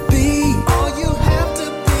have to be. All you have to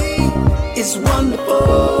be is wonderful.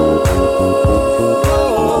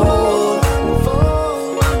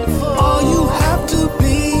 All you have to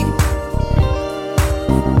be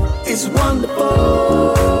is wonderful.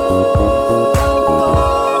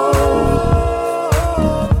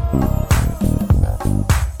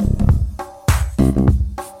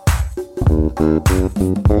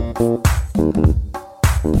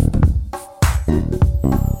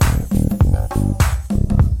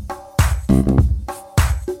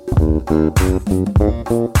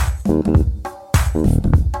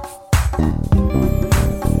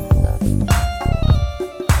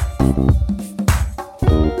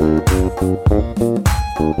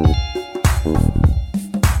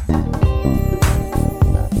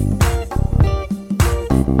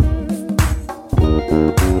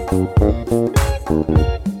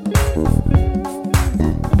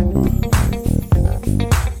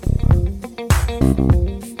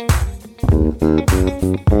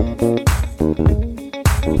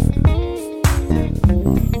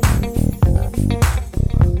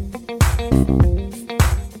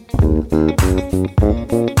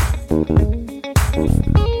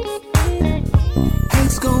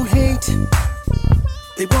 Hate's gon' hate,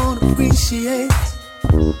 they won't appreciate.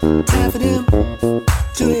 Time for them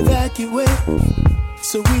to evacuate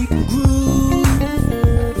so we can groove.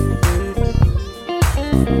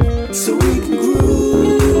 So we can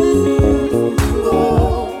groove.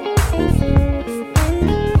 Oh.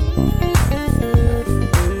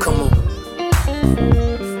 Come on.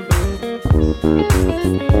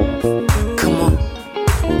 Come on.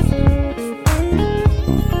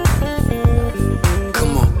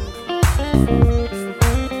 Come on.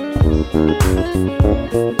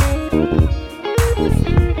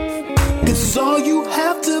 This is all you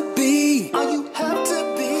have to be. All you have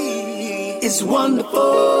to be is wonderful.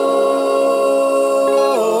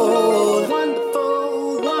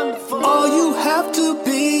 Wonderful, wonderful. All you have to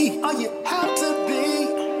be. All you have to be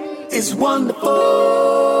is wonderful.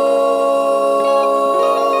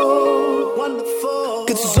 Wonderful.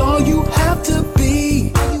 This is all you have to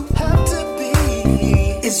be. All you have to be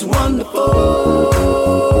is wonderful.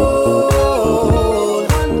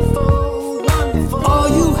 All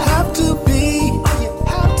you have to be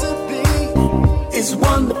is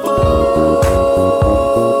wonderful.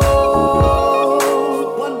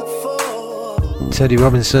 Teddy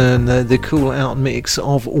Robinson, the cool out mix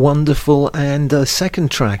of Wonderful, and a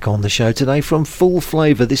second track on the show today from Full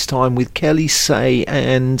Flavour, this time with Kelly Say,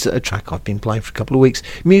 and a track I've been playing for a couple of weeks.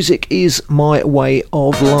 Music is my way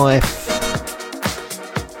of life.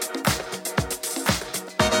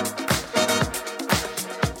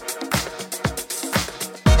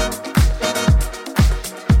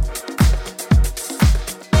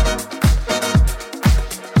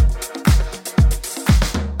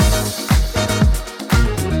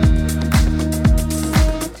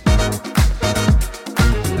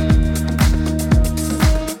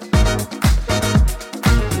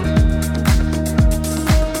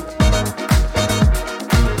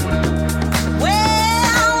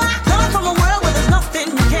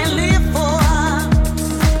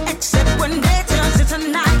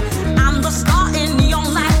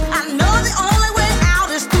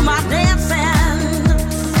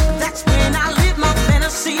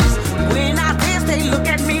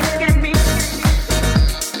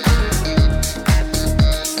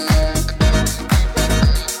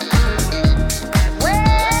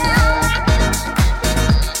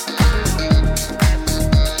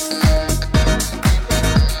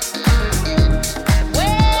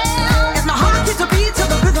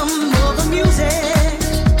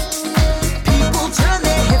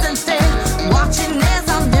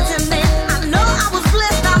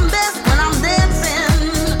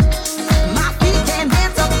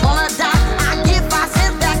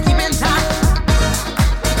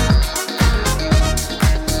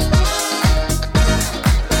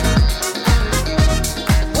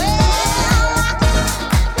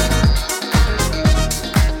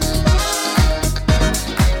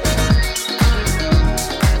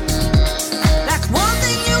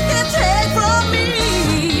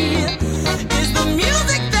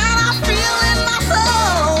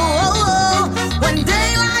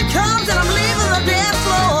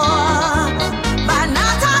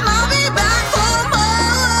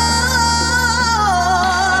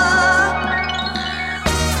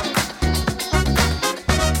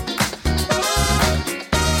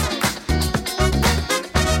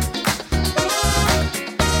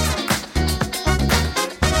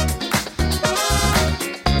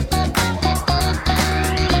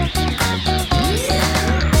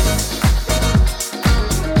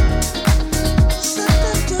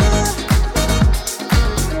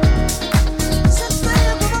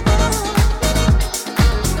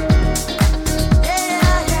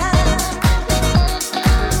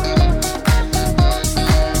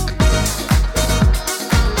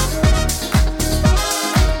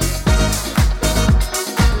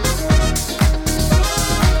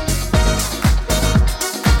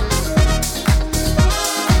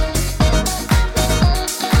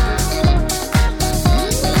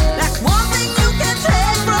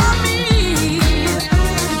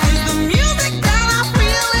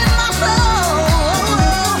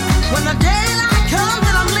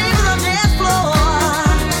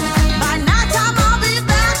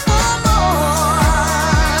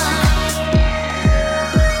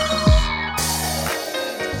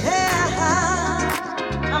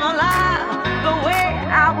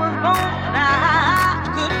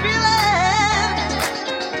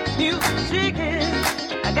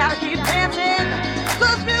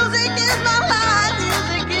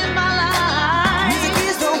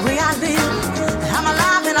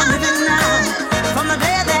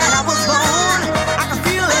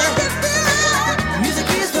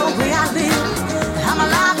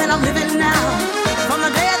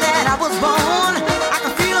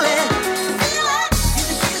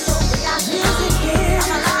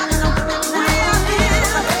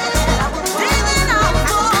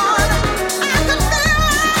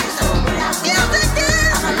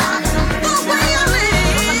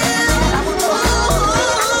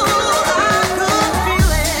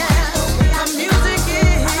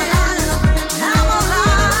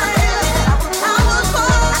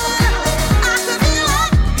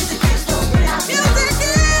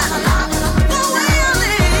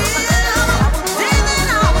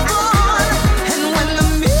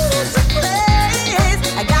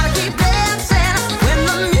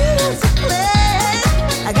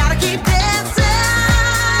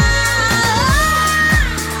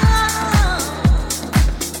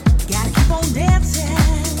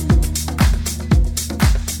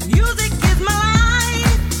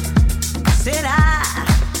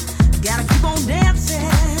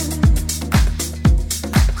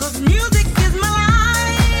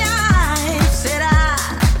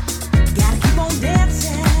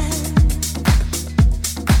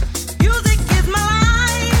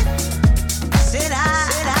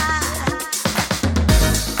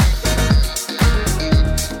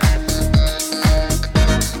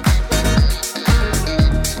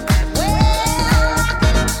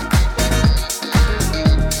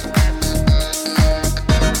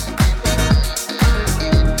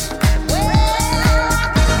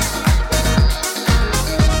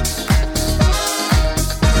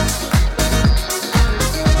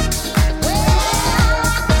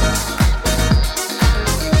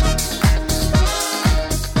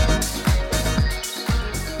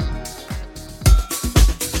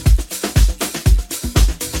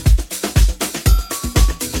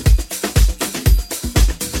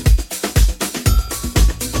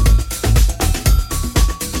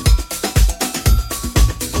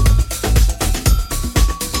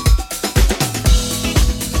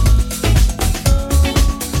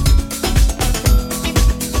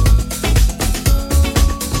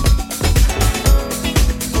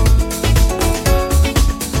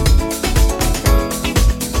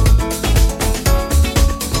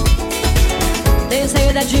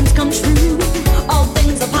 say that dreams come true. All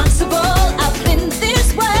things are possible up in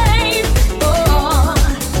this way. Oh,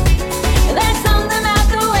 there's something about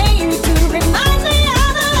the way you do reminds me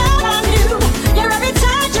of the love I knew. Your every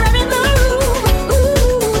touch, your every move.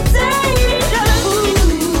 Ooh, deja vu.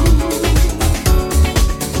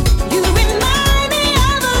 You remind me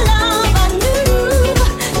of the love I knew.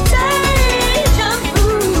 Deja vu.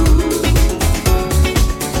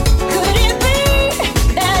 Could it be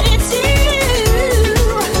that it's you?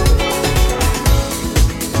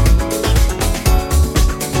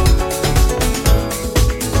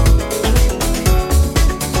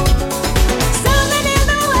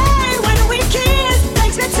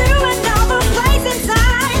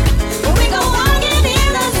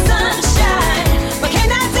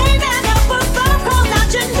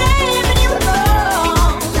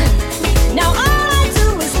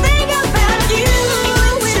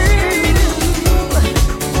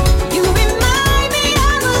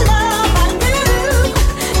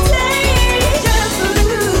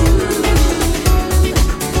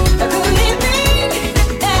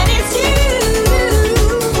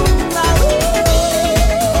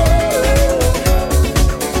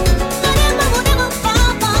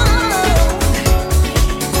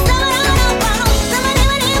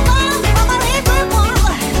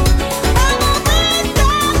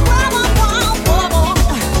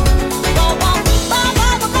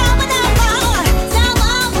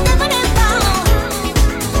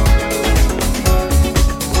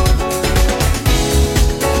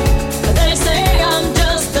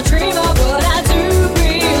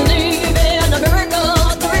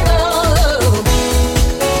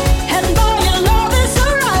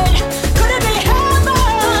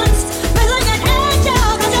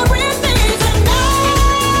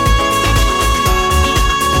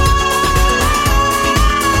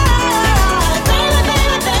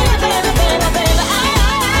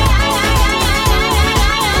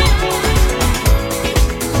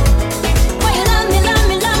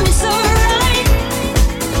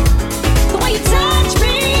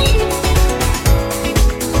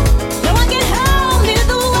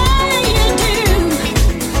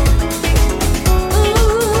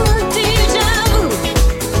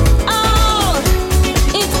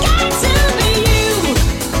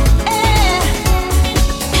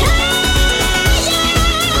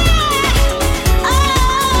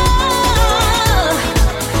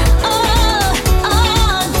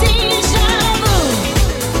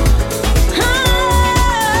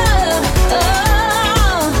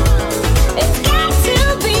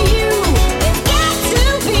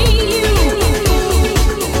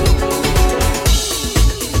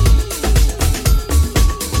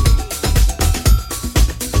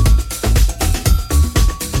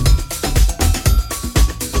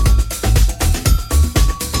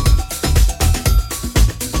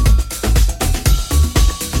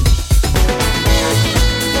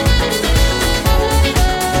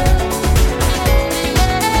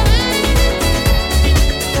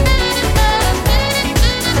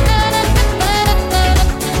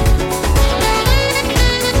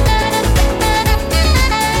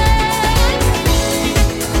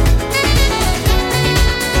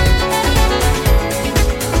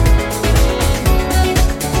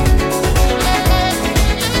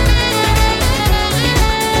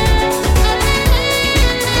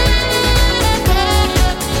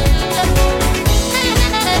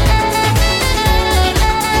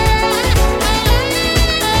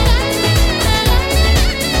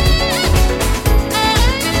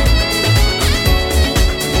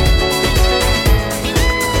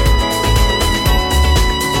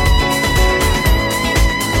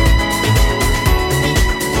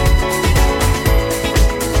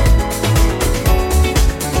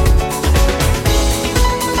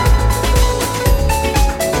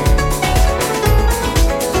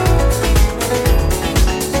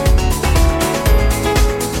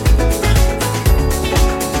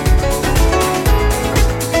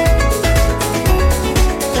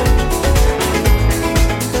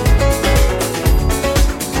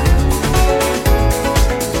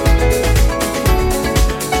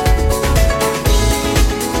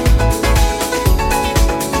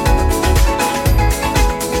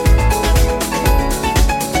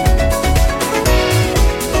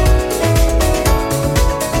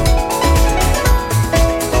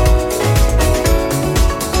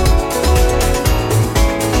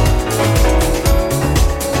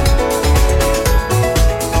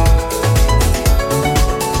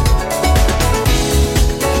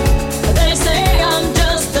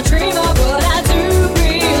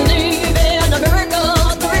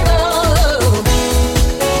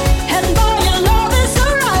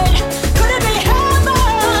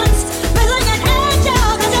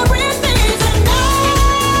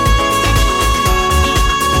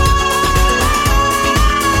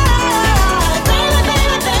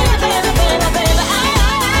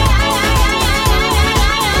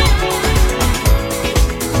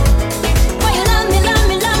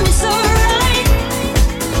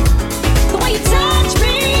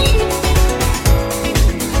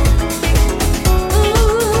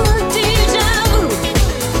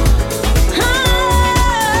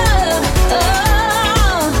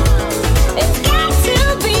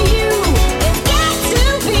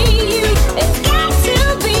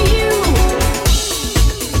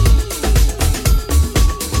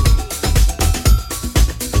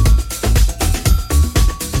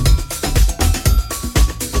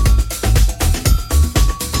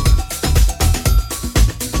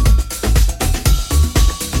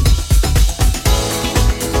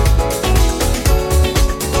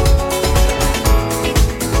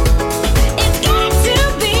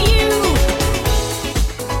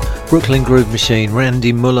 Brooklyn Groove Machine,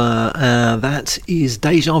 Randy Muller, that is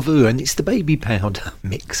Deja Vu, and it's the Baby Powder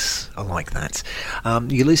mix. I like that.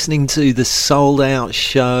 You're listening to the Sold Out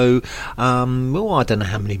Show. Well, I don't know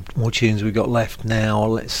how many more tunes we've got left now.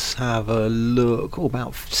 Let's have a look.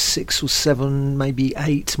 About 6 or 7, maybe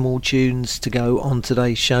 8 more tunes to go on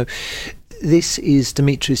today's show. This is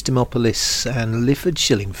Dimitris Dimopoulos and Lifford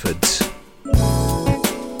Shillingford.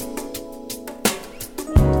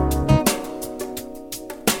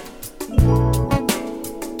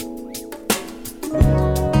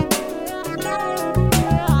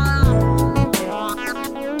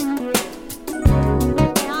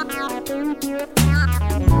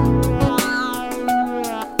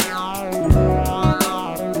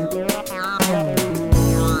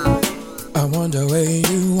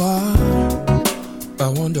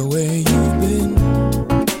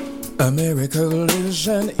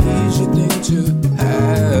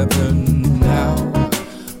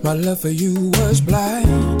 For you was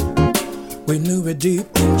blind, we knew it deep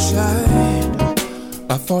inside.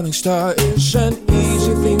 A falling star is an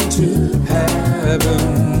easy thing to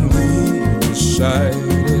happen. We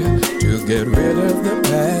decided to get rid of the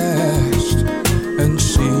past and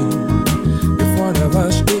see if one of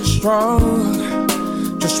us is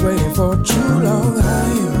strong. Just waiting for too long.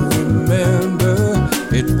 I remember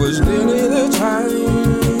it was nearly the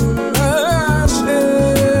time I said,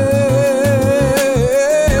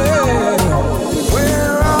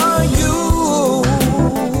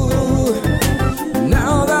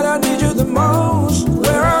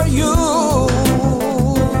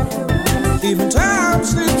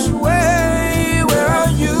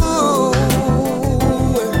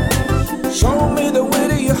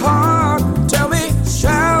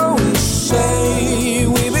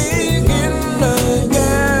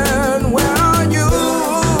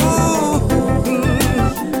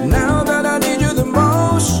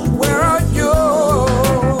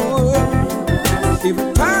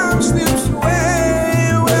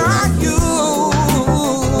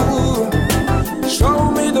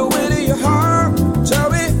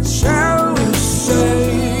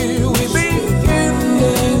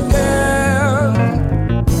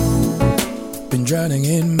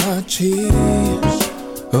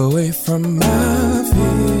 away from my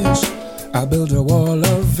fears. I built a wall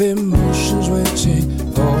of emotions waiting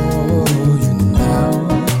for you now.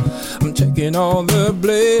 I'm taking all the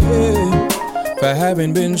blame for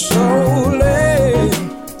having been so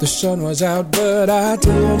late. The sun was out, but I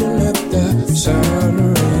didn't let the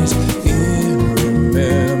sun rays in.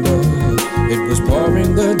 Remember, it was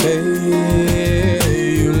pouring the day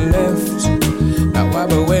you left. Now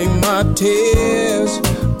wipe away my tears,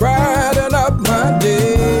 brighten up my day.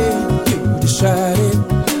 You decided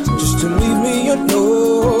just to leave me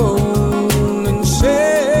alone and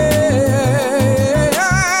say,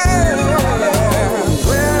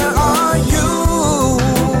 where are you?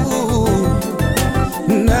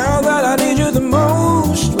 Now that I need you the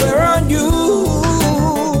most, where are you?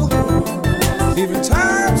 Even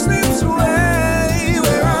time slips away,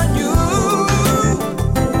 where are you?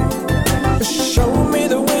 Show me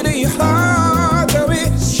the way to your heart.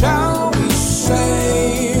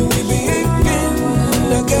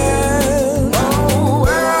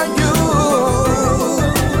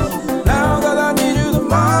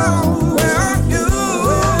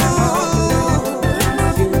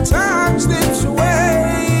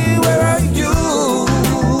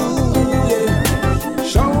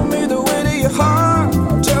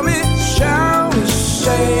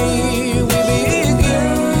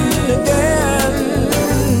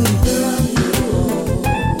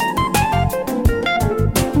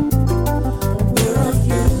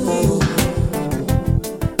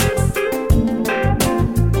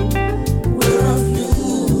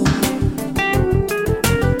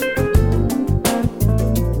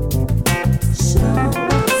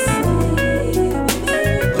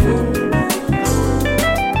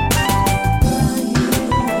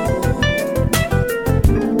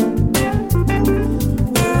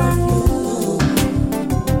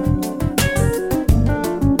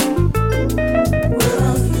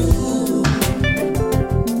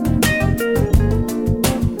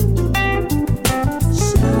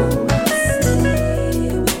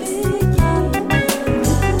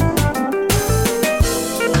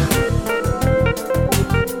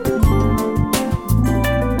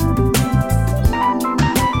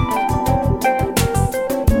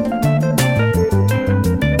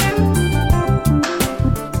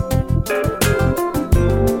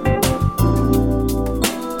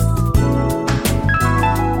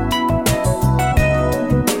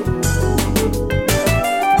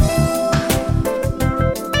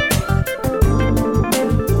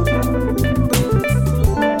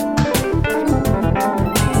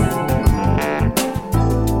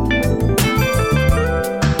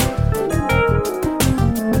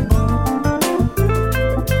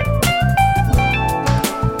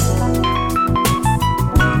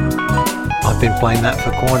 playing that for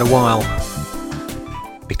quite a while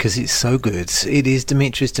because it's so good. It is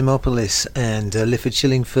Dimitris Dimopoulos and Lifford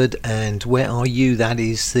Shillingford, and Where Are You? That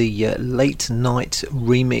is the late night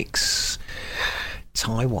remix,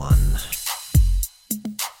 Taiwan.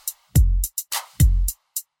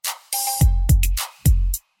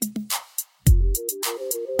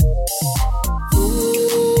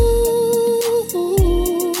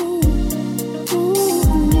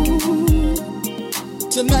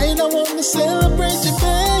 Tonight I wanna celebrate you,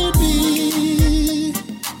 baby.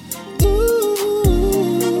 Ooh, ooh,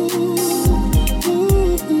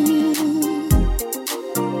 ooh.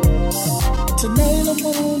 Tonight I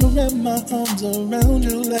wanna wrap my arms around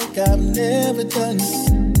you like I've never done.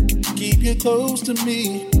 Keep you close to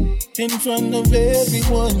me in front of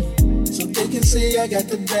everyone, so they can see I got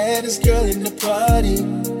the baddest girl in the party.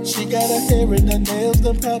 She got her hair and her nails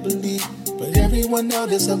done properly, but everyone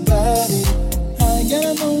notice her body. I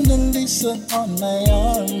got Mona Lisa on my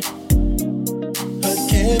arm. Her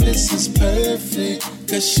canvas is perfect,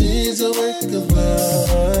 cause she's a work of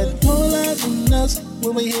art. All eyes on us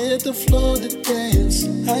when we hit the floor to dance.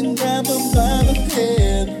 I can grab her by the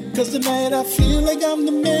hand, cause tonight I feel like I'm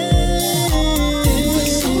the man.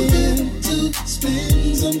 It's so good to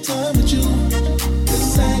spend some time with you,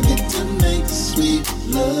 cause I get to make sweet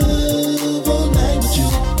love all night with you.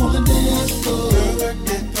 On the dance floor, work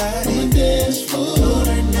that body. On the dance floor, don't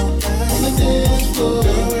hurt nobody. On the dance floor,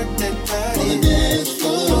 work that body. On the dance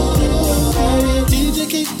floor, DJ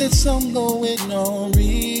keep that song going on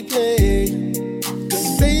replay,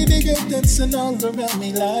 cause baby girl dancing all around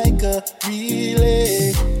me like a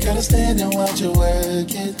relay. Gotta stand and watch her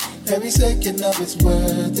work it, every second of it's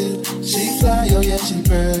worth it. She fly, oh yeah, she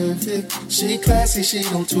perfect. She classy, she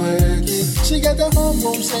gon' twerk it. She got the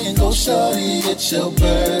homeroom saying, go shorty, it's your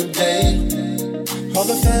birthday. All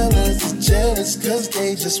the fellas is jealous cause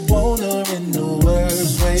they just want her in the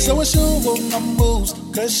worst way. So I show her my moves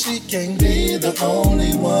cause she can't be the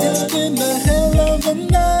only one. It's been a hell of a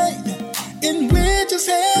night and we're just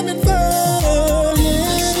having fun.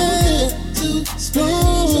 Yeah, to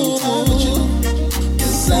spend some time with you,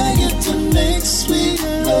 cause I get to make sweet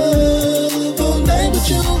love all night with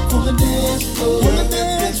you. On the dance floor, on the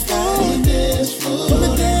dance floor, on the dance floor, on the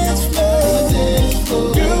dance floor, on the dance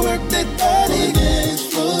floor. Girl, work that body.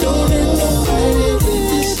 Don't hurt nobody.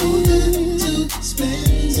 It's so good to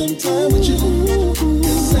spend some time with you,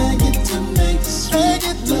 cause I get to make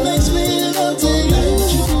sweet love to you.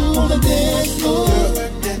 On the dance floor,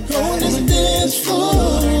 on the dance floor,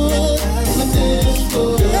 on the dance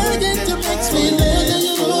floor, I get to make sweet love to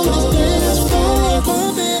you. On the dance floor,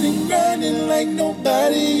 pumping and grinding like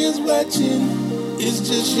nobody is watching. It's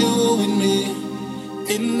just you and me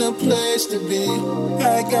in the place to be.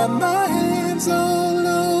 I got my hands all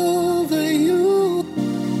over you.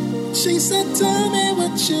 She said, tell me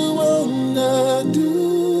what you wanna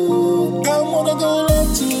do. I wanna go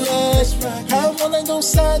left to right, I wanna go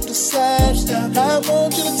side to side. I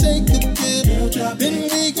want you to take a dip, then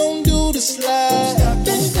we gon' do the slide.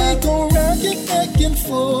 Then we gon' rock it back and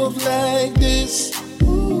forth like this.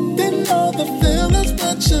 Then all the fellas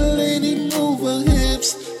watch your lady move her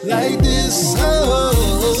hips like this. Oh,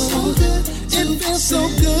 it feels so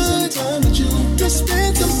good to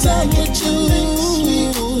spend some time with you.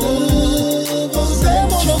 I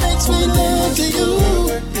wanna make sweet love to you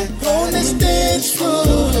on this dance floor.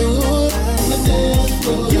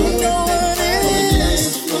 You know what it is.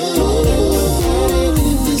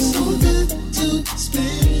 It's so good to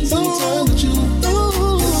spend some time with you,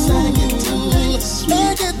 cause I get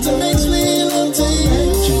to make sweet love to you.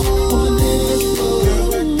 On the dance floor,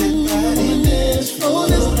 on the dance floor, on this dance floor, on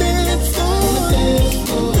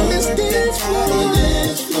this dance floor, on this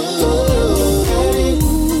dance floor.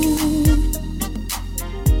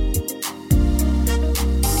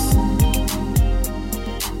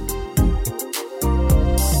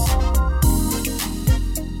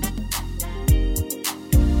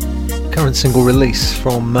 Current single release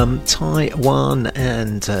from Taiwan,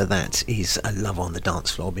 and that is Love on the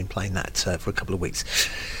Dance Floor. I've been playing that for a couple of weeks.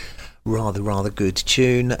 Rather good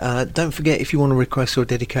tune. Don't forget, if you want to request your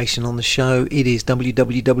dedication on the show, it is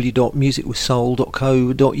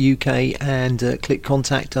www.musicwithsoul.co.uk and click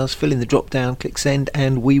contact us, fill in the drop down, click send,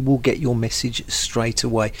 and we will get your message straight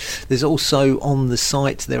away. There's also on the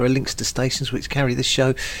site, there are links to stations which carry the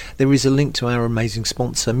show. There is a link to our amazing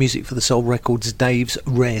sponsor, Music for the Soul Records,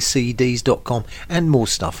 davesrarecds.com, and more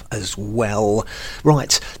stuff as well.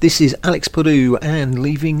 Right, this is Alex Purdue and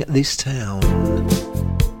Leaving This Town.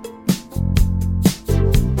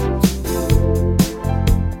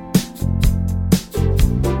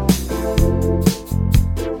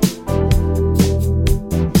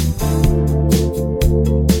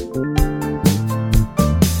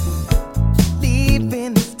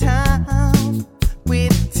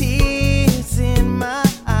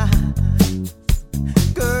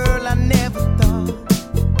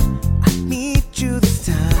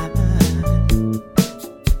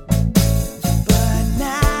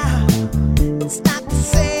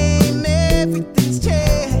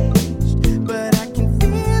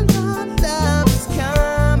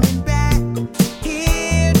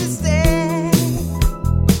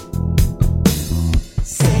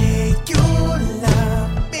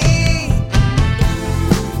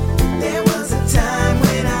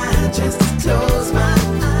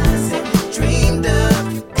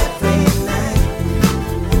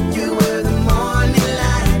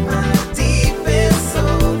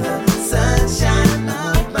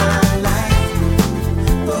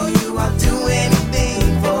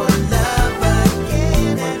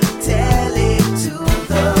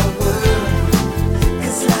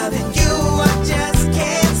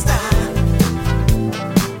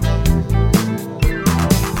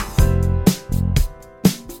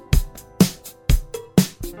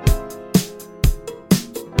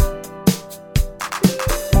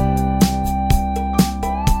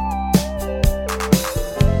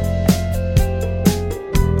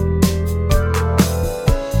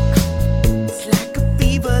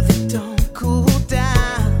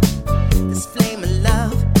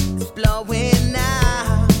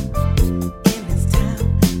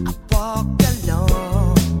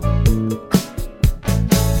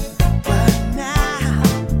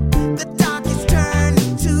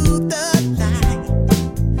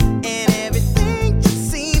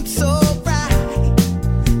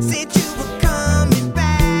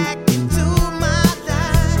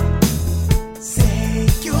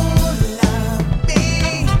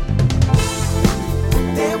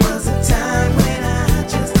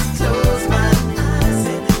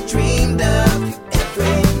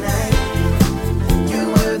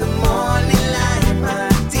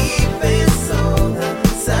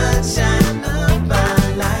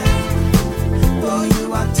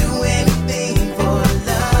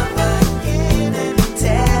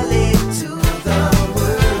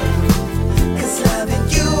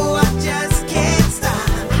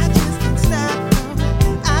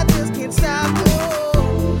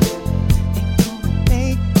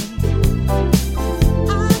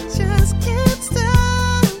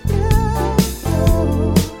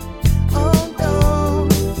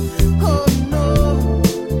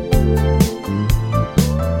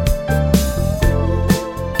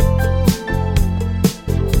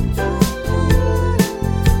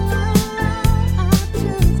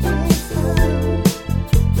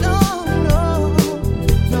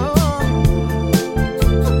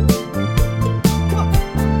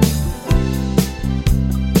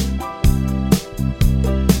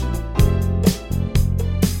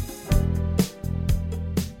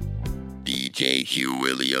 DJ Hugh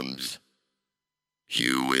Williams.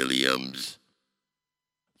 Hugh Williams.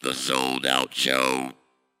 The Sold Out Show.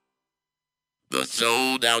 The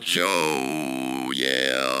Sold Out Show,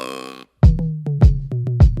 yeah.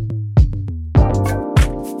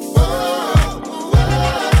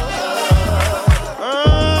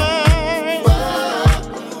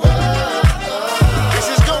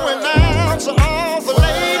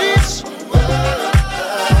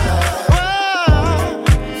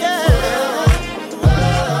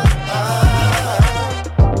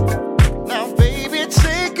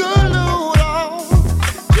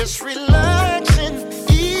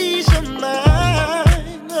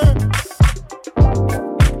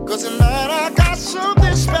 Good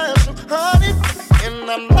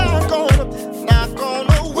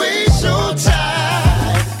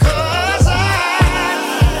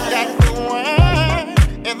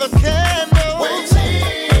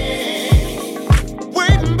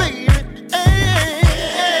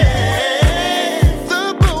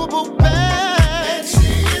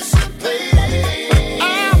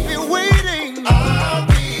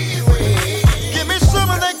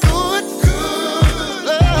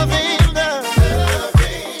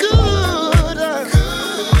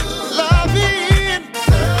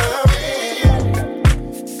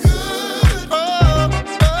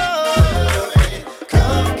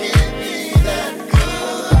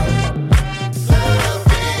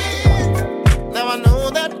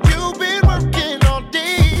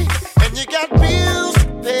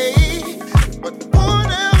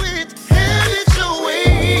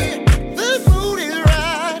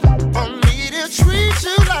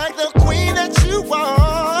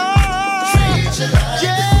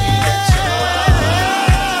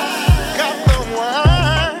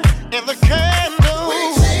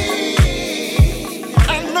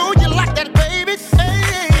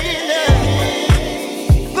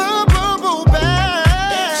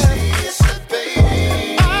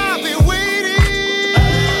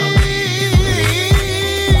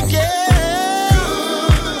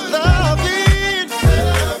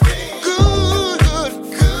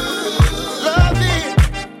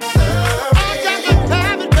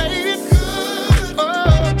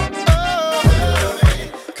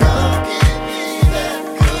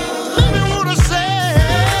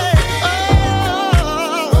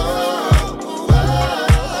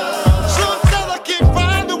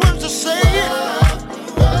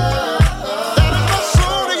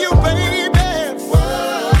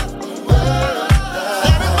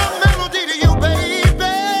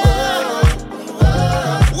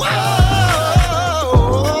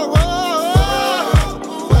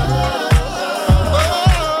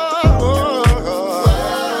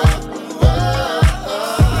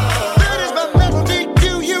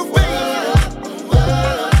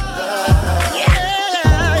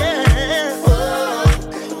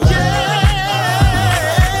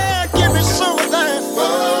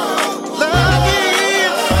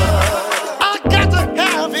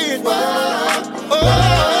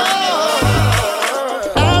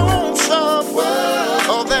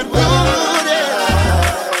that wood,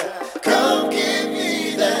 yeah. Come give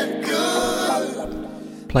me that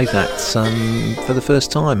good. Played that for the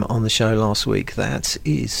first time on the show last week. That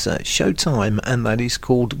is Showtime, and that is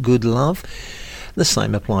called Good Love. The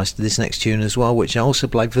same applies to this next tune as well, which I also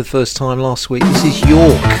played for the first time last week. This is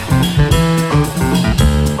York.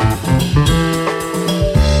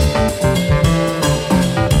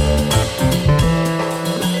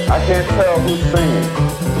 I can't tell who's singing.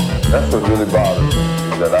 That's what really bothers me,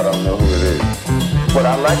 that I don't know who it is. What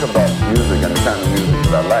I like about music and the kind of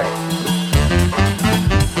music that I like.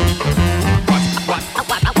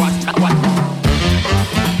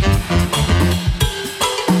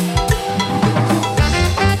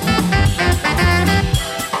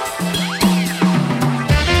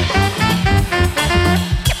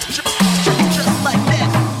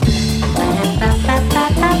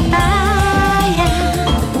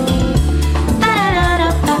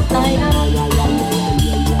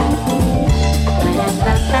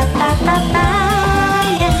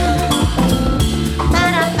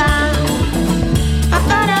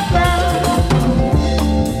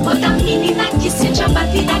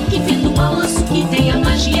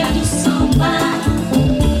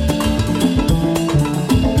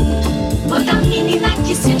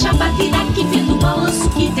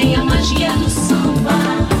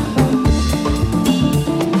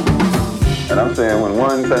 And I'm saying when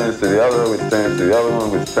one turns to the other, which turns to the other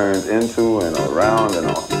one, which turns into and around and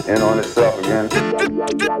in on itself again.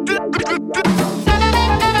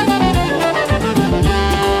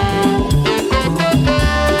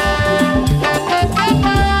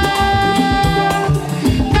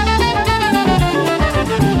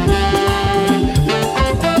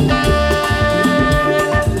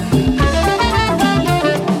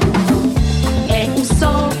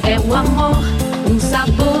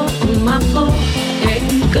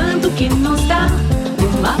 Que nos dá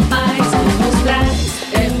uma paz que nos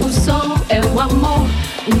traz. É o som, é o amor,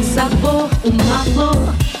 sabor, uma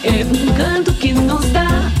flor. É canto que nos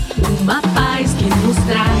dá uma paz que nos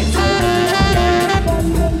traz.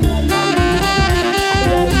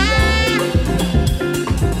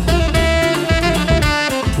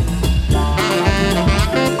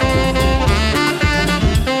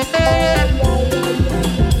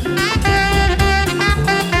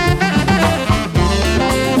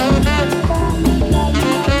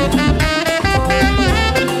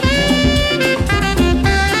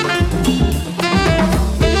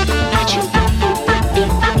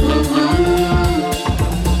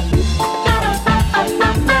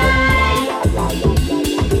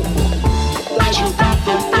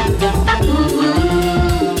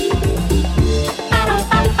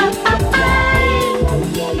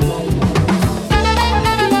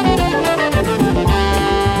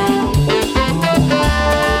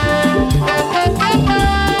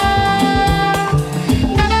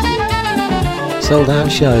 Sold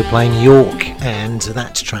Out Show playing York, and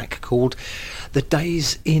that track called The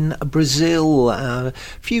Days in Brazil. A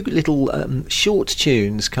few little short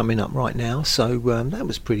tunes coming up right now, so that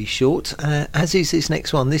was pretty short, as is this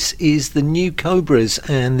next one. This is the New Cobras,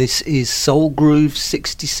 and this is Soul Groove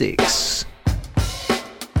 66.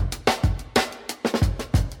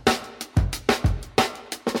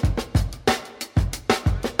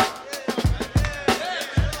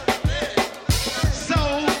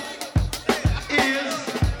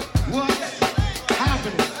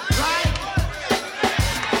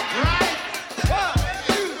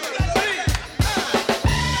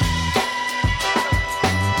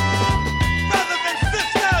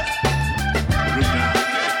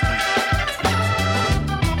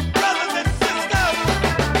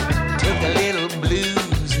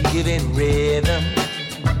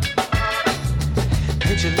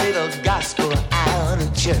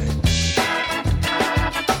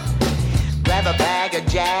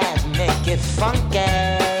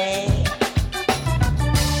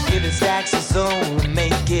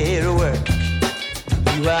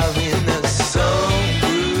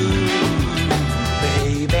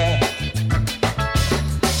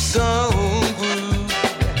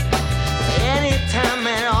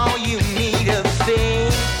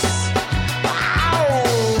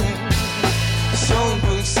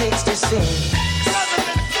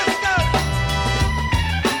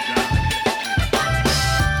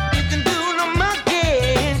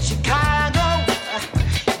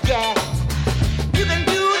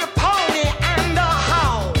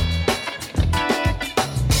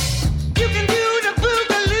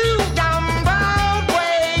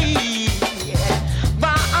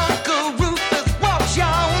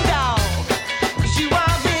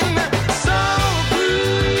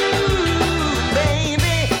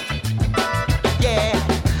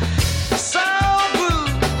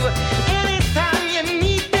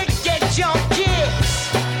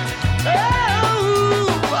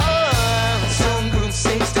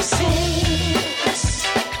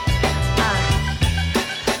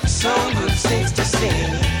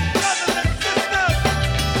 sing.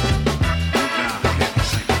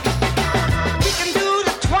 We can do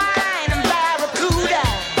the twine and barracuda.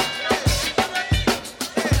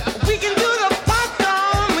 We can do the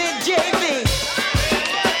popcorn with JB.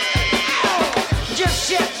 Just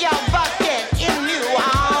shake your bucket in New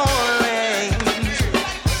Orleans.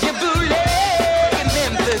 Your bootleg in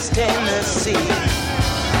Memphis, Tennessee.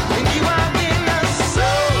 And you are in the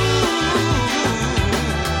soul,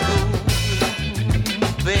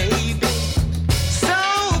 baby. So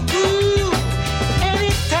good.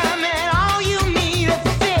 Anytime and all you need a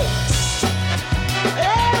fix.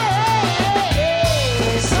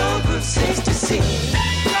 Hey, so good, safe to see.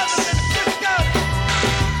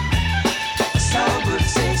 So good,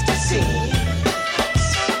 safe to see.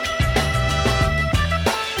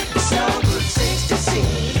 So good, safe to see.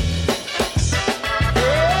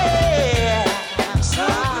 Yeah, so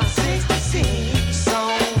good, safe to see. So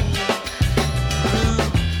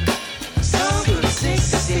good, safe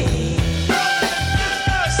to see.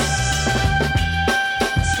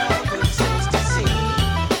 So good, safe to see.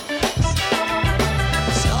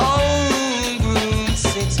 So good,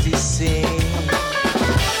 safe to see.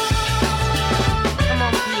 Come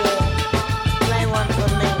on, Pierre, play one for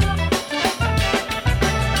me.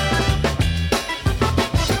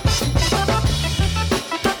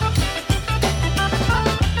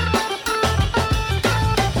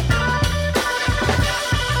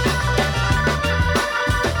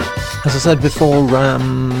 As I said before,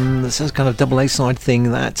 this is kind of double A side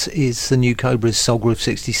thing. That is the New Cobras Soul Groove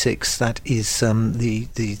 66. That is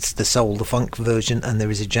the soul, the funk version, and there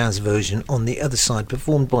is a jazz version on the other side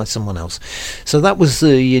performed by someone else. So that was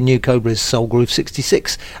the New Cobras Soul Groove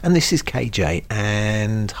 66, and this is KJ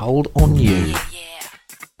and Hold On You.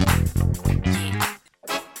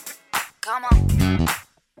 Come on.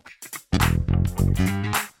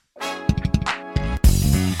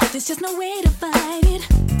 There's just no way to fight it.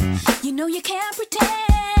 You know you can't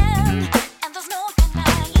pretend, and there's no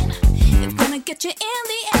denying it's gonna get you in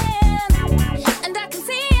the end. And I can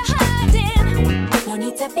see you hiding. No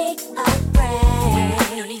need to be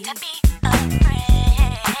afraid. No need to be afraid.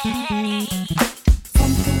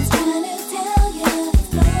 Something's trying to tell you it's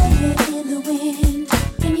blowing in the wind.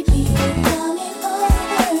 Can you feel it coming over?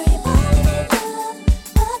 You're falling in love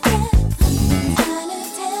again. Something's trying to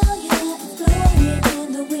tell you it's blowing in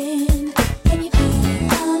the wind. Can you feel it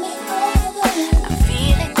coming over? I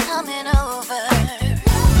feel it coming over.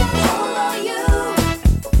 Hold on you,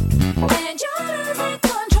 and you're losing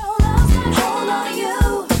control. Lost hold on you,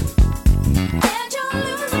 and you're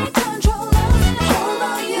losing control. Lost hold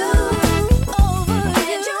on you, over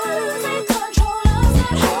you. And you're losing control. Lost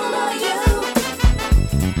hold on you,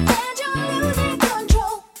 and you're losing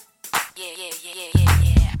control.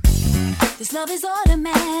 Yeah. This love is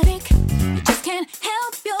automatic. You just can't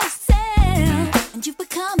help yourself, and you've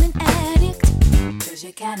become an addict. 'Cause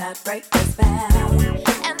you cannot break the spell,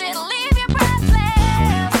 and it'll leave you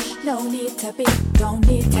breathless. No need to be, don't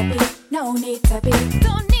need to be, no need to be,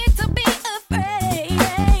 don't need to be afraid.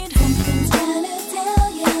 Something's trying to tell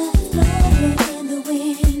you it's blowing in the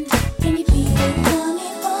wind. Can you feel it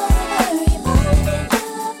coming over? You're falling in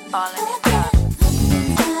love. Falling in love.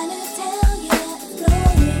 Something's trying to tell you it's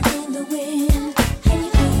blowing in the wind. Can you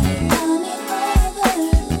feel it coming over?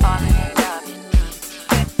 Falling in love.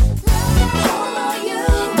 Hold on you,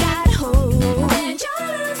 got hold, and you're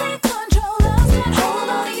losing control. Lost hold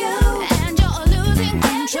on you, and you're losing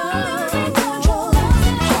control. Hold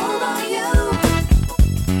on you,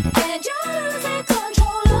 and you're losing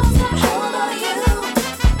control. Lost hold on you,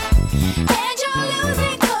 and you're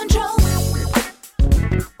losing control.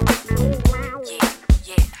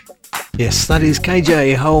 Yes, that is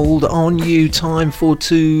KJ, Hold On You. Time for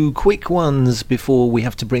two quick ones before we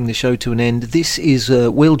have to bring the show to an end. This is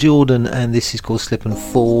Will Jordan, and this is called Slip and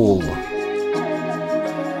Fall.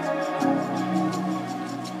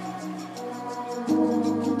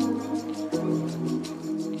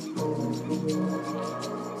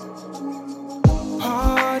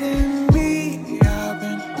 Pardon me, I've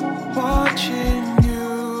been watching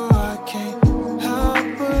you. I can't help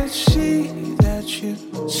but see that you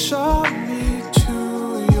saw me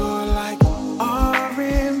too. You're like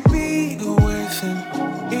R&B with an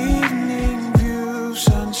evening view,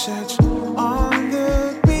 sunsets on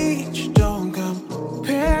the beach.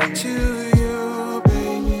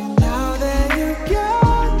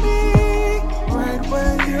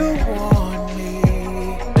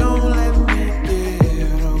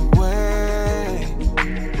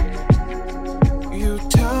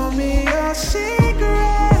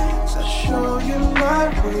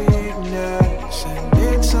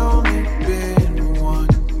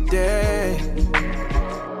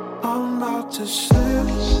 to slip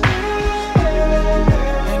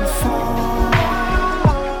and fall.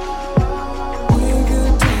 We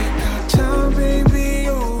could take our time, baby,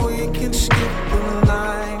 or we can skip the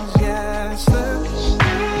lines. Yeah, slip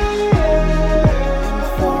and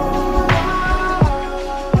fall.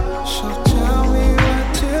 So tell me what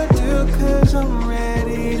to do, 'cause I'm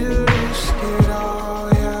ready to risk it all.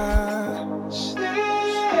 Yeah,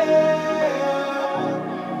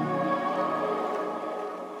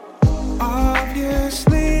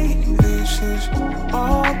 obviously this is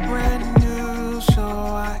all brand new, so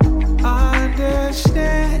I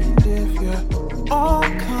understand if you're all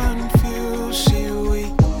confused. See, we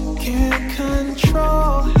can't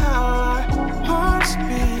control how our hearts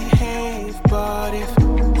behave, but if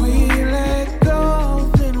we let go,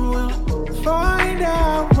 then we'll find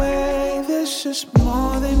our way. This is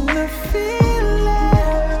more than a feeling,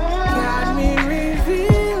 got me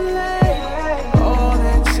revealing all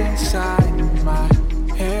that's inside my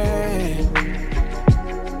head.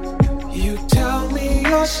 You tell me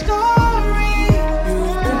your story,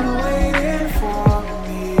 you've been waiting for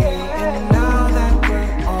me, and now that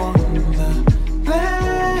we're on the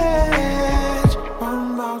ledge, I'm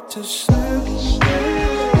about to slip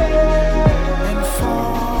and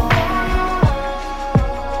fall.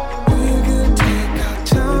 We could take our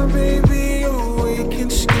time, baby, or we can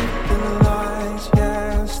skip the lines.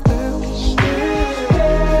 Yeah, slip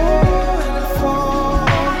and fall.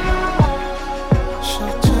 So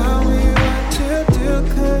tell me what to do,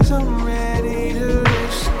 'cause I'm ready to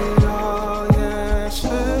risk it all. Yeah,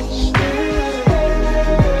 slip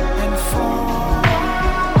and fall.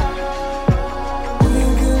 We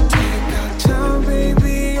could take our time,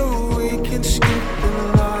 baby, or we can skip the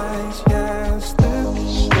lines. Yeah, slip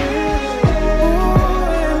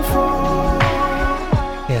and fall.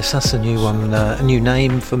 Yes, that's a new one, a new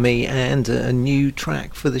name for me, and a new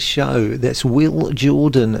track for the show. That's Will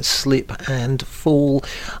Jordan, Slip and Fall.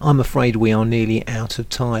 I'm afraid we are nearly out of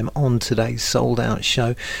time on today's Sold Out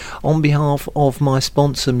show. On behalf of my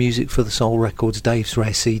sponsor, Music for the Soul Records,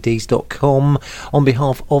 davesrarecds.com, on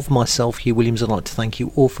behalf of myself, Hugh Williams, I'd like to thank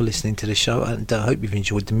you all for listening to the show, and I hope you've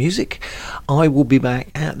enjoyed the music. I will be back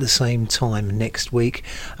at the same time next week,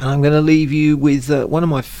 and I'm going to leave you with one of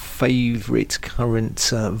my favourite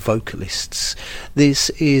current vocalists. This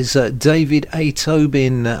is David A.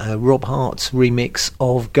 Tobin, Rob Hart's remix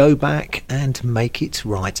of Go Back and Make It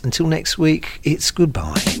Right. Until next week, it's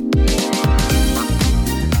goodbye.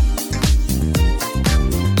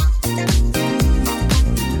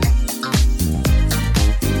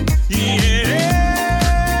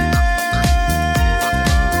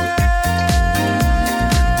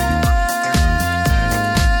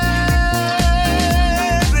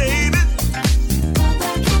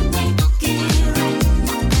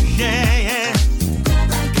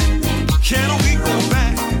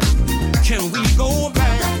 Can we go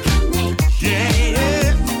back? Yeah,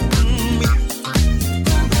 yeah.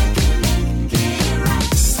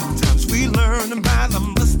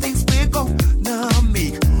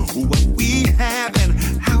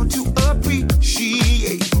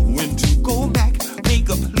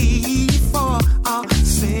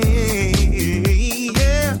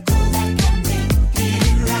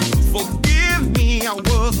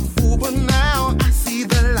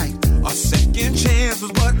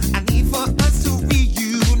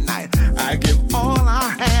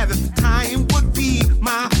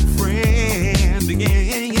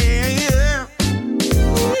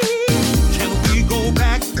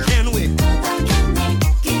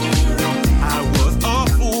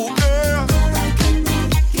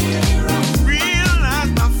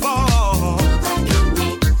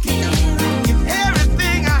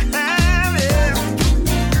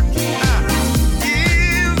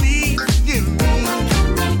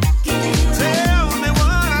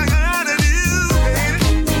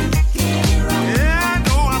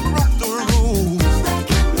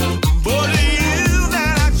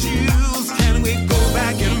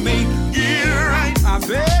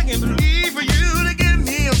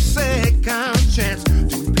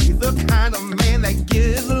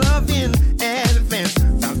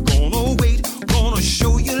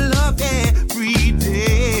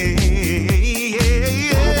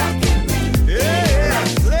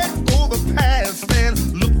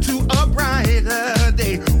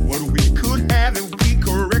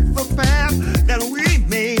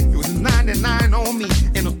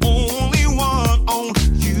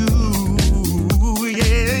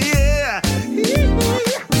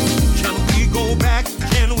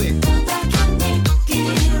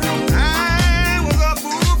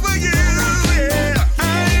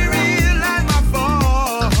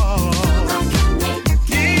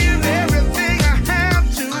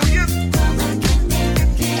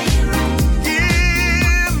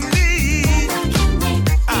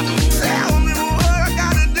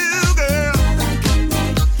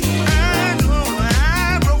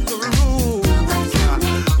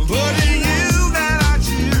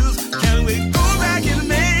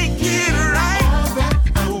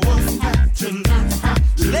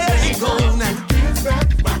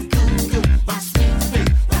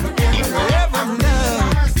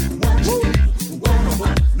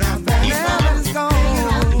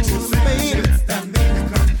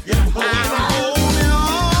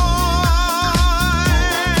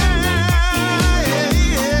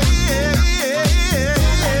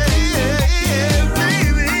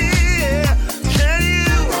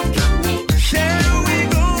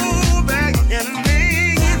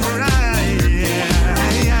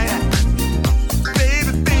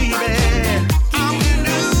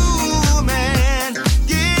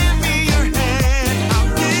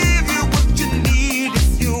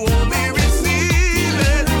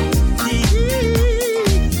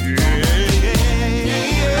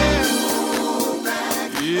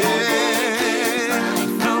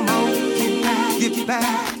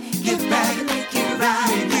 back, get back